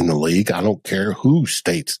best in the league. I don't care who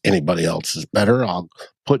states anybody else is better. I'll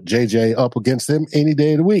put JJ up against him any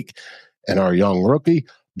day of the week. And our young rookie,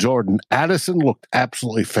 Jordan Addison, looked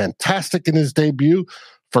absolutely fantastic in his debut.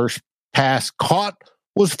 First pass caught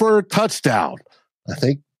was for a touchdown. I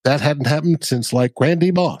think that hadn't happened since like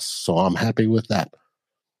Randy Moss. So I'm happy with that.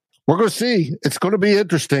 We're going to see. It's going to be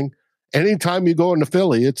interesting. Anytime you go into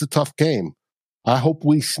Philly, it's a tough game. I hope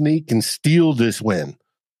we sneak and steal this win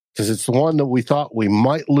because it's the one that we thought we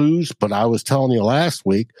might lose. But I was telling you last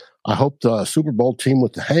week, I hope the Super Bowl team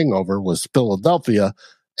with the hangover was Philadelphia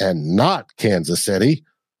and not Kansas City.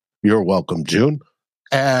 You're welcome, June.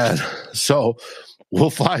 And so we'll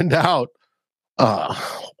find out.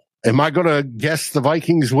 Am I going to guess the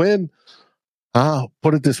Vikings win?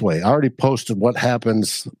 Put it this way. I already posted what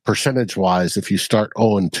happens percentage-wise if you start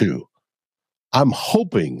 0-2. I'm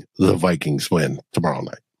hoping the Vikings win tomorrow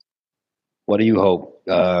night. What do you hope?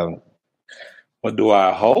 What do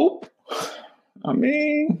I hope? I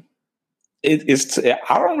mean, it's. I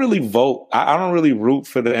don't really vote. I don't really root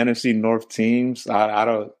for the NFC North teams. I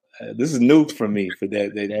don't. This is new for me. For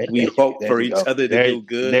that we hope for each other to do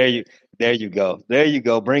good. There you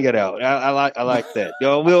go. Bring it out. I like that.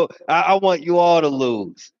 Yo, I want you all to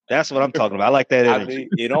lose. That's what I'm talking about. I like that energy. I mean,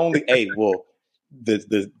 it only.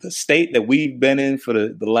 The state that we've been in for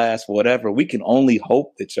the last whatever, we can only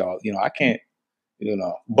hope that y'all, I can't,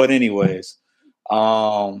 but anyways,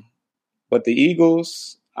 but the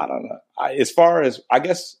Eagles, I don't know. As far as, I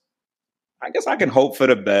guess I can hope for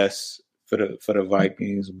the best for the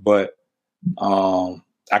Vikings, but,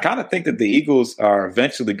 I kind of think that the Eagles are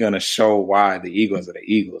eventually going to show why the Eagles are the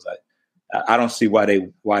Eagles. I don't see why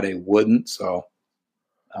they wouldn't. So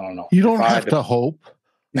I don't know. You don't have to hope.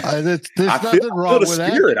 There's nothing wrong with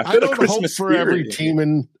that. I don't hope for every team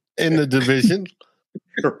in the division.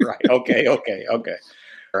 Right. Okay. All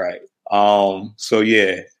right. So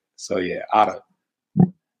yeah. I don't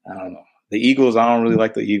know. The Eagles. I don't really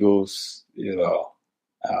like the Eagles. I don't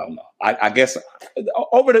know. I guess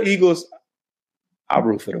over the Eagles, I'll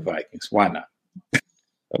root for the Vikings. Why not?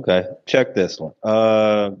 Okay. Check this one.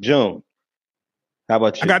 June. How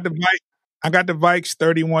about you? I got the Vikes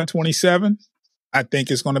 31-27. I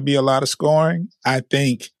think it's going to be a lot of scoring. I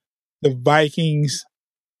think the Vikings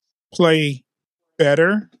play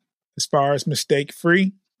better as far as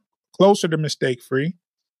mistake-free, closer to mistake-free.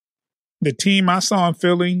 The team I saw in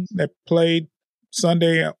Philly that played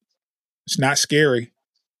Sunday, it's not scary.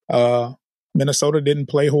 Minnesota didn't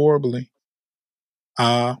play horribly.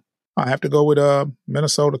 I have to go with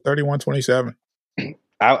Minnesota 31-27.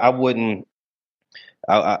 I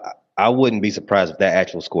wouldn't be surprised if that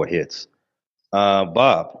actual score hits.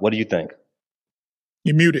 Bob, what do you think?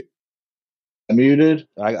 You're muted. I'm muted.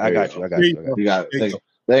 I got you. You got it.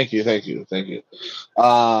 Thank you.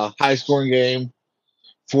 High scoring game,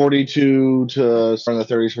 42 to start in the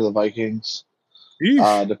 30s for the Vikings.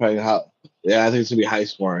 Depending on how, I think it's gonna be high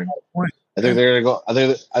scoring. I think they're gonna go. I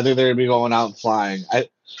think they're gonna be going out and flying.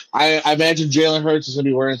 I imagine Jalen Hurts is gonna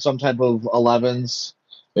be wearing some type of 11s,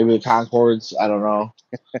 maybe the Concords. I don't know,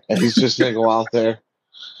 and he's just gonna go out there.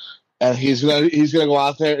 And he's gonna go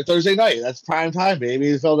out there Thursday night. That's prime time,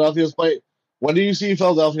 baby. Philadelphia's play. When do you see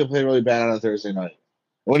Philadelphia play really bad on a Thursday night?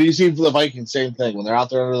 When do you see the Vikings? Same thing. When they're out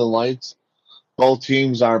there under the lights, both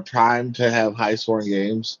teams are primed to have high scoring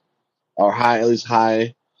games, or at least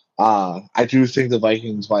high. I do think the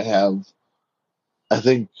Vikings might have. I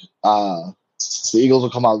think the Eagles will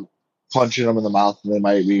come out punching them in the mouth, and they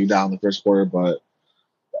might be down the first quarter. But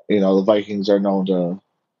the Vikings are known to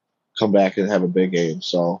come back and have a big game.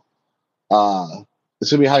 So. It's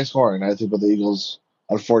going to be high scoring, I think, but the Eagles,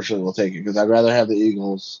 unfortunately, will take it because I'd rather have the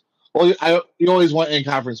Eagles. Well, you always want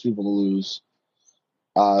in-conference people to lose.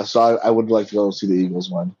 So I would like to go see the Eagles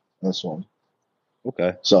win this one.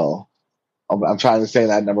 Okay. So I'm trying to stay in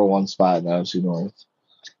that number one spot in the NFC North.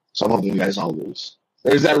 So I'm hoping you guys all lose.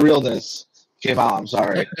 There's that realness came out. I'm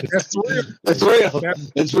sorry. That's real. It's real.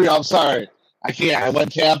 It's real. I'm sorry. I can't. I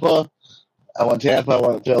went Tampa. I went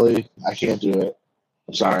Philly. I can't do it.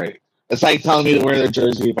 I'm sorry. It's like telling me to wear their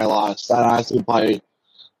jersey if I lost. That honestly probably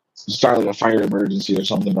start like a fire emergency or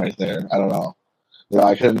something right there. I don't know.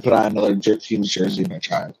 I couldn't put on another team's jersey if I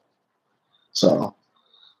tried. So,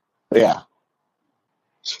 yeah.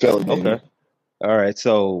 It's Philly. Okay. All right.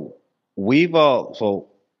 So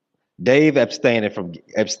Dave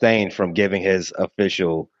abstained from giving his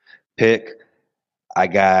official pick. I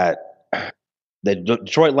got the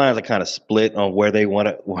Detroit Lions are kind of split on where they want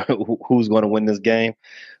to, who's going to win this game.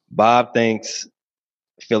 Bob thinks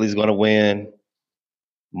Philly's going to win.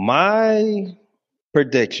 My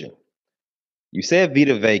Prediction. You said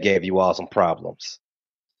Vita Vea gave you all some problems.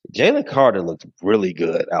 Jalen Carter looked really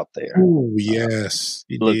good out there. Oh yes,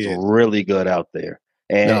 he Looked did. really good out there,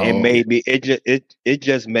 and it made me. It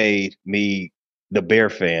just made me, the Bear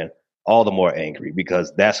fan, all the more angry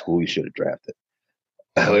because that's who we should have drafted.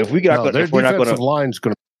 If we're not going to, line's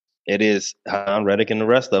going to. It is Han Reddick and the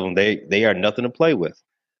rest of them. They are nothing to play with.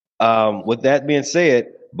 With that being said,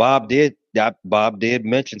 Bob did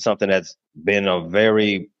mention something that's been a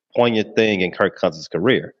very poignant thing in Kirk Cousins'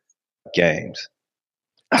 career: games.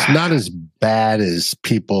 It's not as bad as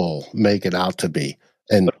people make it out to be,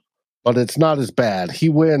 but it's not as bad. He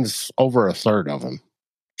wins over a third of them.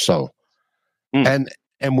 So, and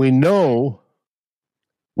we know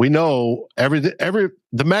the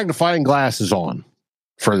magnifying glass is on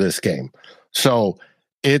for this game. So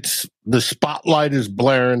the spotlight is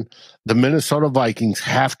blaring. The Minnesota Vikings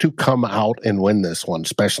have to come out and win this one,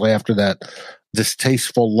 especially after that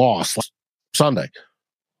distasteful loss Sunday.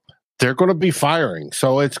 They're going to be firing.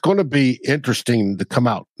 So it's going to be interesting to come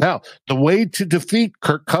out. Now, the way to defeat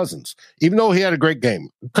Kirk Cousins, even though he had a great game,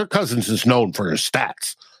 Kirk Cousins is known for his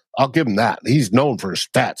stats. I'll give him that. He's known for his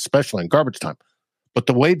stats, especially in garbage time. But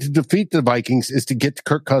the way to defeat the Vikings is to get to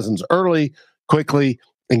Kirk Cousins early, quickly,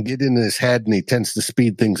 and get in his head, and he tends to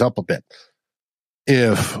speed things up a bit.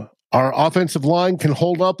 If our offensive line can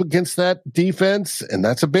hold up against that defense, and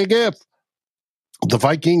that's a big if, the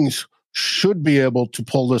Vikings should be able to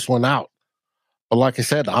pull this one out. But like I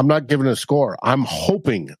said, I'm not giving a score. I'm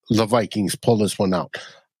hoping the Vikings pull this one out.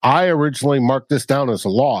 I originally marked this down as a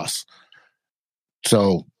loss.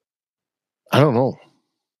 So, I don't know.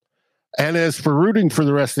 And as for rooting for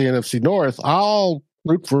the rest of the NFC North, I'll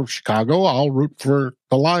root for Chicago, I'll root for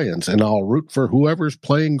the Lions, and I'll root for whoever's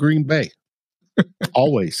playing Green Bay.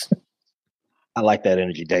 Always. I like that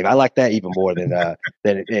energy, Dave. I like that even more than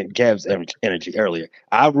Kev's energy earlier.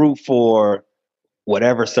 I root for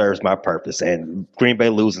whatever serves my purpose, and Green Bay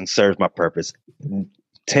losing serves my purpose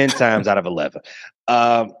 10 times out of 11.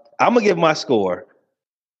 I'm gonna give my score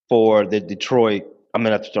for the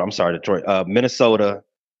Minnesota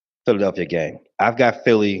Philadelphia game. I've got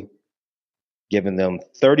Philly giving them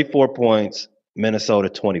 34 points, Minnesota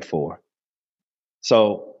 24.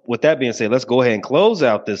 So with that being said, let's go ahead and close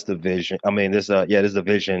out this division. This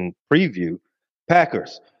division preview.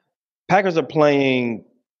 Packers are playing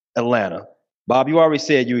Atlanta. Bob, you already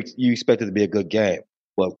said you expect it to be a good game.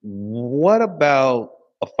 But what about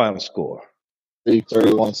a final score?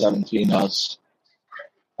 31-17 us.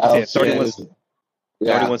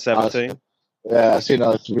 31-17. Yeah, I see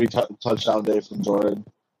another 3 touchdown day from Jordan.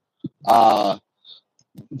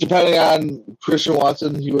 Depending on Christian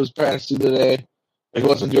Watson, he was practicing today. He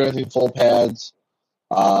wasn't doing anything full pads.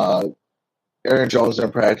 Aaron Jones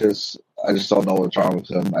didn't practice. I just don't know what's wrong with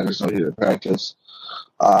him. I just know he didn't practice.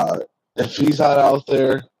 If he's not out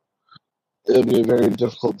there, it'll be a very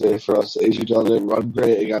difficult day for us. AJ Dillon didn't run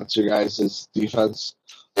great against your guys' defense.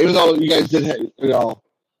 Even though you guys did,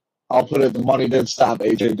 I'll put it, the money did stop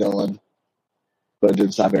AJ Dillon, but it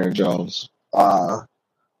did stop Aaron Jones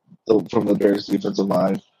from the Bears defensive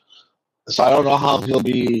line. So I don't know how he'll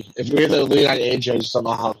be. If we have to lean on AJ, I just don't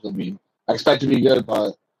know how he'll be. I expect to be good,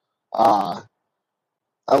 but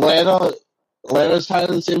Atlanta's kind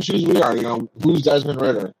of the same shoes we are. Who's Desmond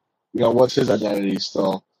Ridder? What's his identity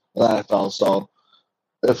still in the NFL? So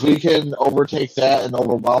if we can overtake that and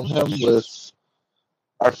overwhelm him with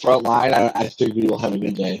our front line, I think we will have a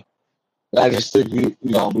good day. And I just think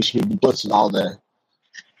we should be blitzing all day.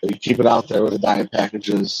 We keep it out there with the diet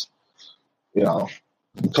packages.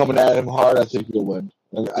 Coming at him hard, I think he'll win.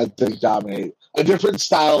 And I think dominate. A different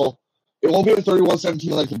style. It won't be a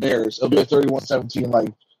 31-17 like the Bears. It'll be a 31-17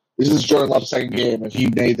 like this is Jordan Love's second game, and he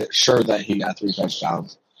made sure that he got 3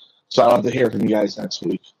 touchdowns. So I don't have to hear from you guys next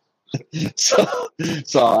week.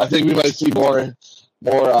 so I think we might see more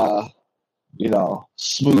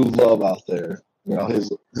smooth love out there.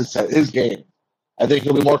 His game. I think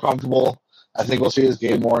he'll be more comfortable. I think we'll see his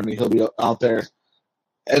game more, and he'll be out there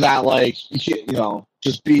and not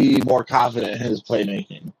just be more confident in his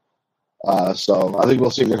playmaking. So I think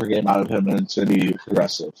we'll see a different game out of him, and it's going to be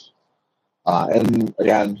progressive. And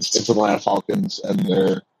again, it's the Atlanta Falcons,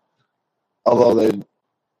 and although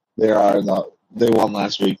they won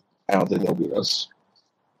last week, I don't think they'll beat us.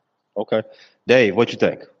 Okay, Dave, what you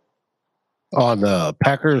think on the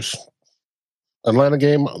Packers Atlanta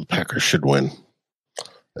game? The Packers should win.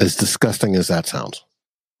 As disgusting as that sounds.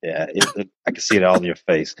 Yeah, I can see it all in your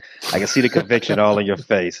face. I can see the conviction all in your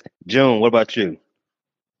face. June, what about you?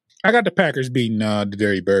 I got the Packers beating the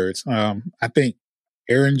Dirty Birds. I think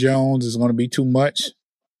Aaron Jones is going to be too much.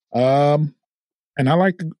 And I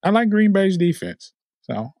like Green Bay's defense.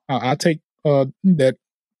 So I'll take the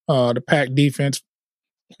Pack defense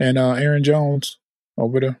and Aaron Jones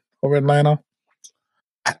over Atlanta.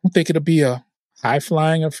 I don't think it'll be a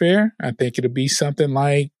high-flying affair. I think it'll be something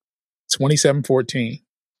like 27-14.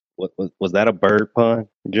 Was that a bird pun,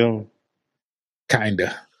 June?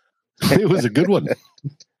 Kinda. It was a good one.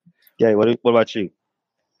 Yeah. What about you?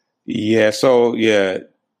 Yeah. So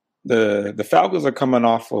the Falcons are coming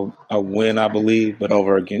off of a win, I believe, but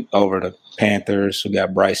over the Panthers, who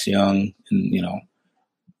got Bryce Young, and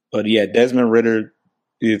But yeah, Desmond Ridder.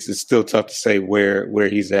 It's still tough to say where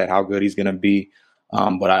he's at, how good he's going to be.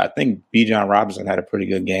 But I think Bijan Robinson had a pretty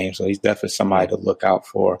good game, so he's definitely somebody to look out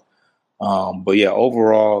for. But yeah,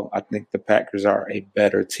 overall, I think the Packers are a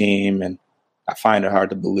better team, and I find it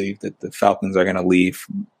hard to believe that the Falcons are going to leave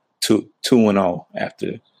 2-0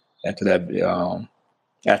 after that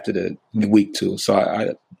after the week 2. So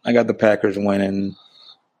I got the Packers winning,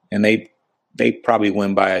 and they probably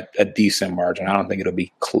win by a decent margin. I don't think it'll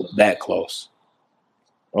be that close.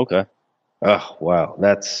 Okay. Oh wow,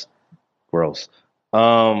 that's gross.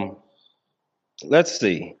 Let's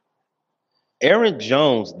see. Aaron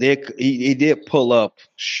Jones did pull up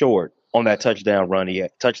short on that touchdown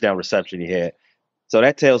reception he had. So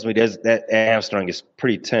that tells me that hamstring is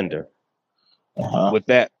pretty tender. Uh-huh.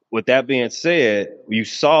 With that being said, you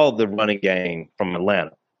saw the running game from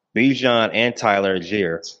Atlanta. Bijan and Tyler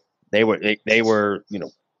Algier, they were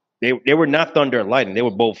not thunder and lightning. They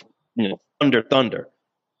were both thunder.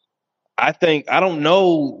 I don't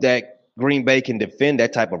know that Green Bay can defend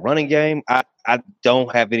that type of running game. I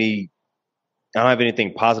don't have anything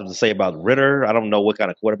positive to say about Ridder. I don't know what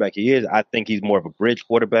kind of quarterback he is. I think he's more of a bridge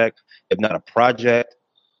quarterback, if not a project.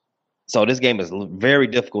 So this game is very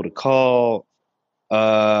difficult to call.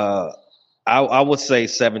 I would say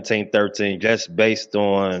 17-13, just based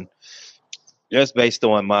on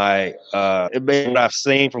my what I've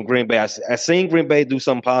seen from Green Bay. I've seen Green Bay do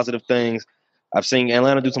some positive things. I've seen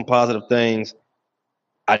Atlanta do some positive things.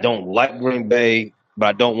 I don't like Green Bay,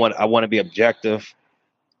 but I want to be objective.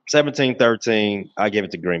 17-13, I give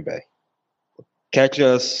it to Green Bay. Catch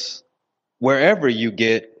us wherever you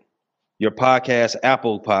get your podcast: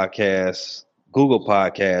 Apple Podcasts, Google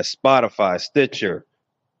Podcasts, Spotify, Stitcher.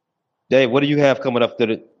 Dave, what do you have coming up to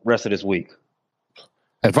the rest of this week?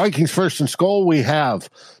 At Vikings First and Skol, we have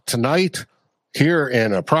tonight, here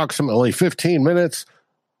in approximately 15 minutes,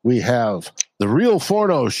 we have the Real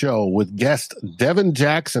Forno Show with guest Devin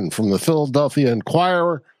Jackson from the Philadelphia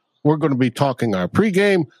Inquirer. We're going to be talking our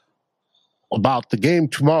pregame about the game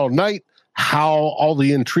tomorrow night, how all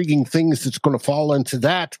the intriguing things that's going to fall into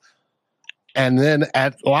that. And then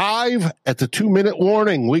at the 2-minute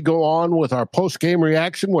warning, we go on with our post-game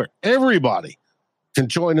reaction where everybody can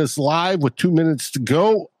join us live with 2 minutes to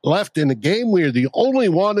go left in the game. We are the only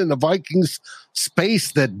one in the Vikings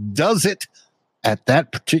space that does it at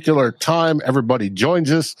that particular time. Everybody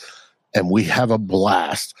joins us, and we have a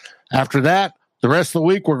blast. After that, the rest of the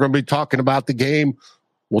week, we're going to be talking about the game.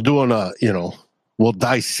 We'll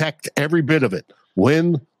dissect every bit of it,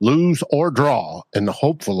 win, lose, or draw, and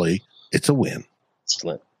hopefully it's a win.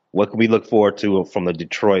 Excellent. What can we look forward to from the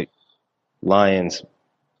Detroit Lions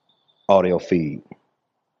audio feed?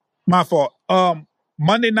 My fault.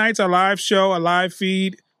 Monday nights, a live show, a live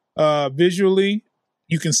feed, visually.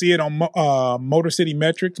 You can see it on Motor City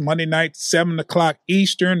Metrics. Monday night, 7:00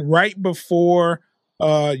 Eastern, right before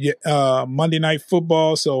Monday Night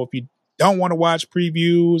Football. So if you don't want to watch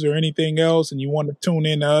previews or anything else, and you want to tune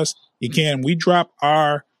in to us, you can. We drop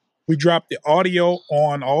the audio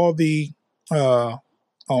on all the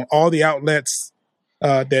outlets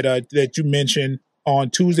that you mentioned on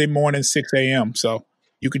Tuesday morning, 6 a.m. So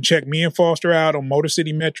you can check me and Foster out on Motor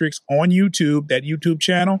City Metrics on YouTube, that YouTube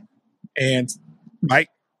channel, and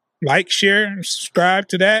like, share, and subscribe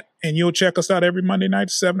to that, and you'll check us out every Monday night at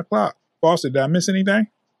 7:00. Foster, did I miss anything?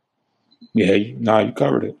 Yeah, you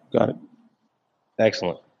covered it. Got it.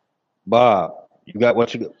 Excellent. Bob, you got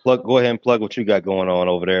what you plug? Go ahead and plug what you got going on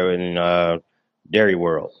over there in Dairy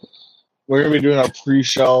World. We're going to be doing a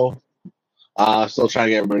pre-show. Still trying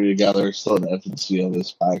to get everybody together. Still in the infancy of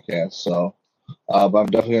this podcast. So, but I'm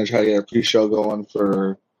definitely going to try to get a pre-show going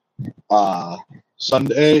for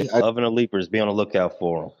Sunday. Love and the Leapers, be on the lookout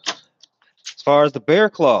for them. As far as the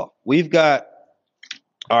Bear Claw, we've got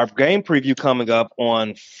our game preview coming up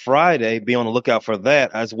on Friday. Be on the lookout for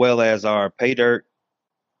that, as well as our Pay Dirt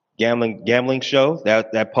gambling show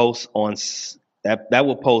that posts on that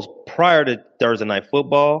will post prior to Thursday Night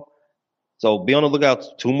Football. So be on the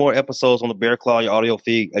lookout. 2 more episodes on the Bear Claw, your audio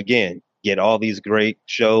feed. Again, get all these great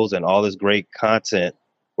shows and all this great content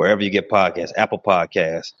wherever you get podcasts, Apple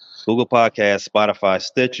Podcasts, Google Podcasts, Spotify,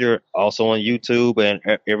 Stitcher, also on YouTube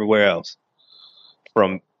and everywhere else.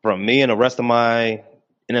 From me and the rest of my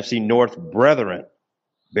NFC North brethren,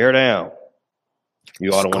 bear down.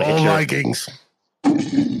 You ought to want to hit your Vikings.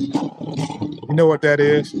 You know what that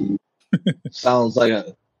is? Sounds like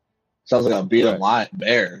a beat up lion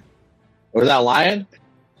bear. Or is that a lion?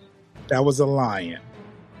 That was a lion.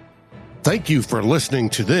 Thank you for listening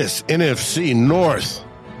to this NFC North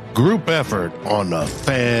group effort on the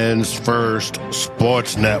Fans First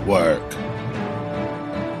Sports Network.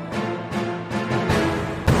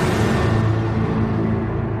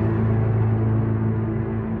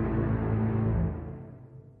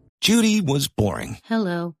 Judy was boring.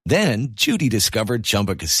 Hello. Then Judy discovered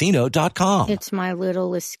ChumbaCasino.com. It's my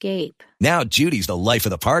little escape. Now Judy's the life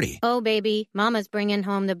of the party. Oh, baby, mama's bringing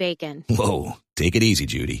home the bacon. Whoa, take it easy,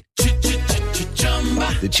 Judy.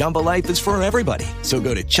 The Chumba life is for everybody. So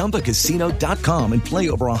go to ChumbaCasino.com and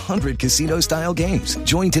play over 100 casino-style games.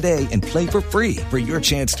 Join today and play for free for your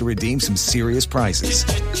chance to redeem some serious prizes.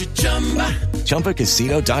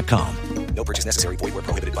 ChumbaCasino.com. No purchase necessary. Void where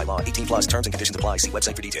prohibited by law. 18 plus terms and conditions apply. See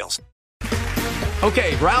website for details.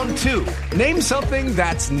 Okay, round two. Name something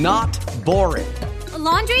that's not boring. A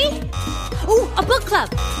laundry? Ooh, a book club.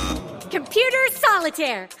 Computer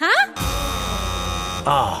solitaire, huh?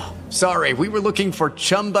 Ah, sorry. We were looking for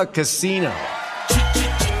Chumba Casino.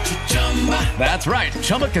 That's right.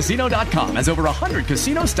 ChumbaCasino.com has over 100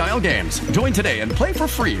 casino-style games. Join today and play for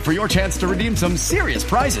free for your chance to redeem some serious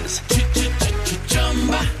prizes.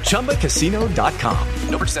 ChumbaCasino.com.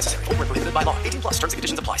 No purchase necessary. Void where prohibited by law. 18 plus terms and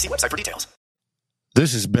conditions apply. See website for details.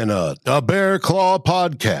 This has been a Bear Claw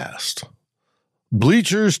podcast.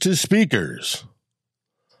 Bleachers to Speakers.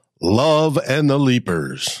 Love and the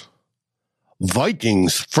Leapers.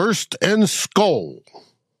 Vikings First and Skull.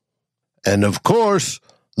 And of course,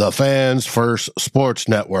 the Fans First Sports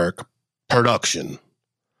Network production.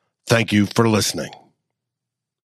 Thank you for listening.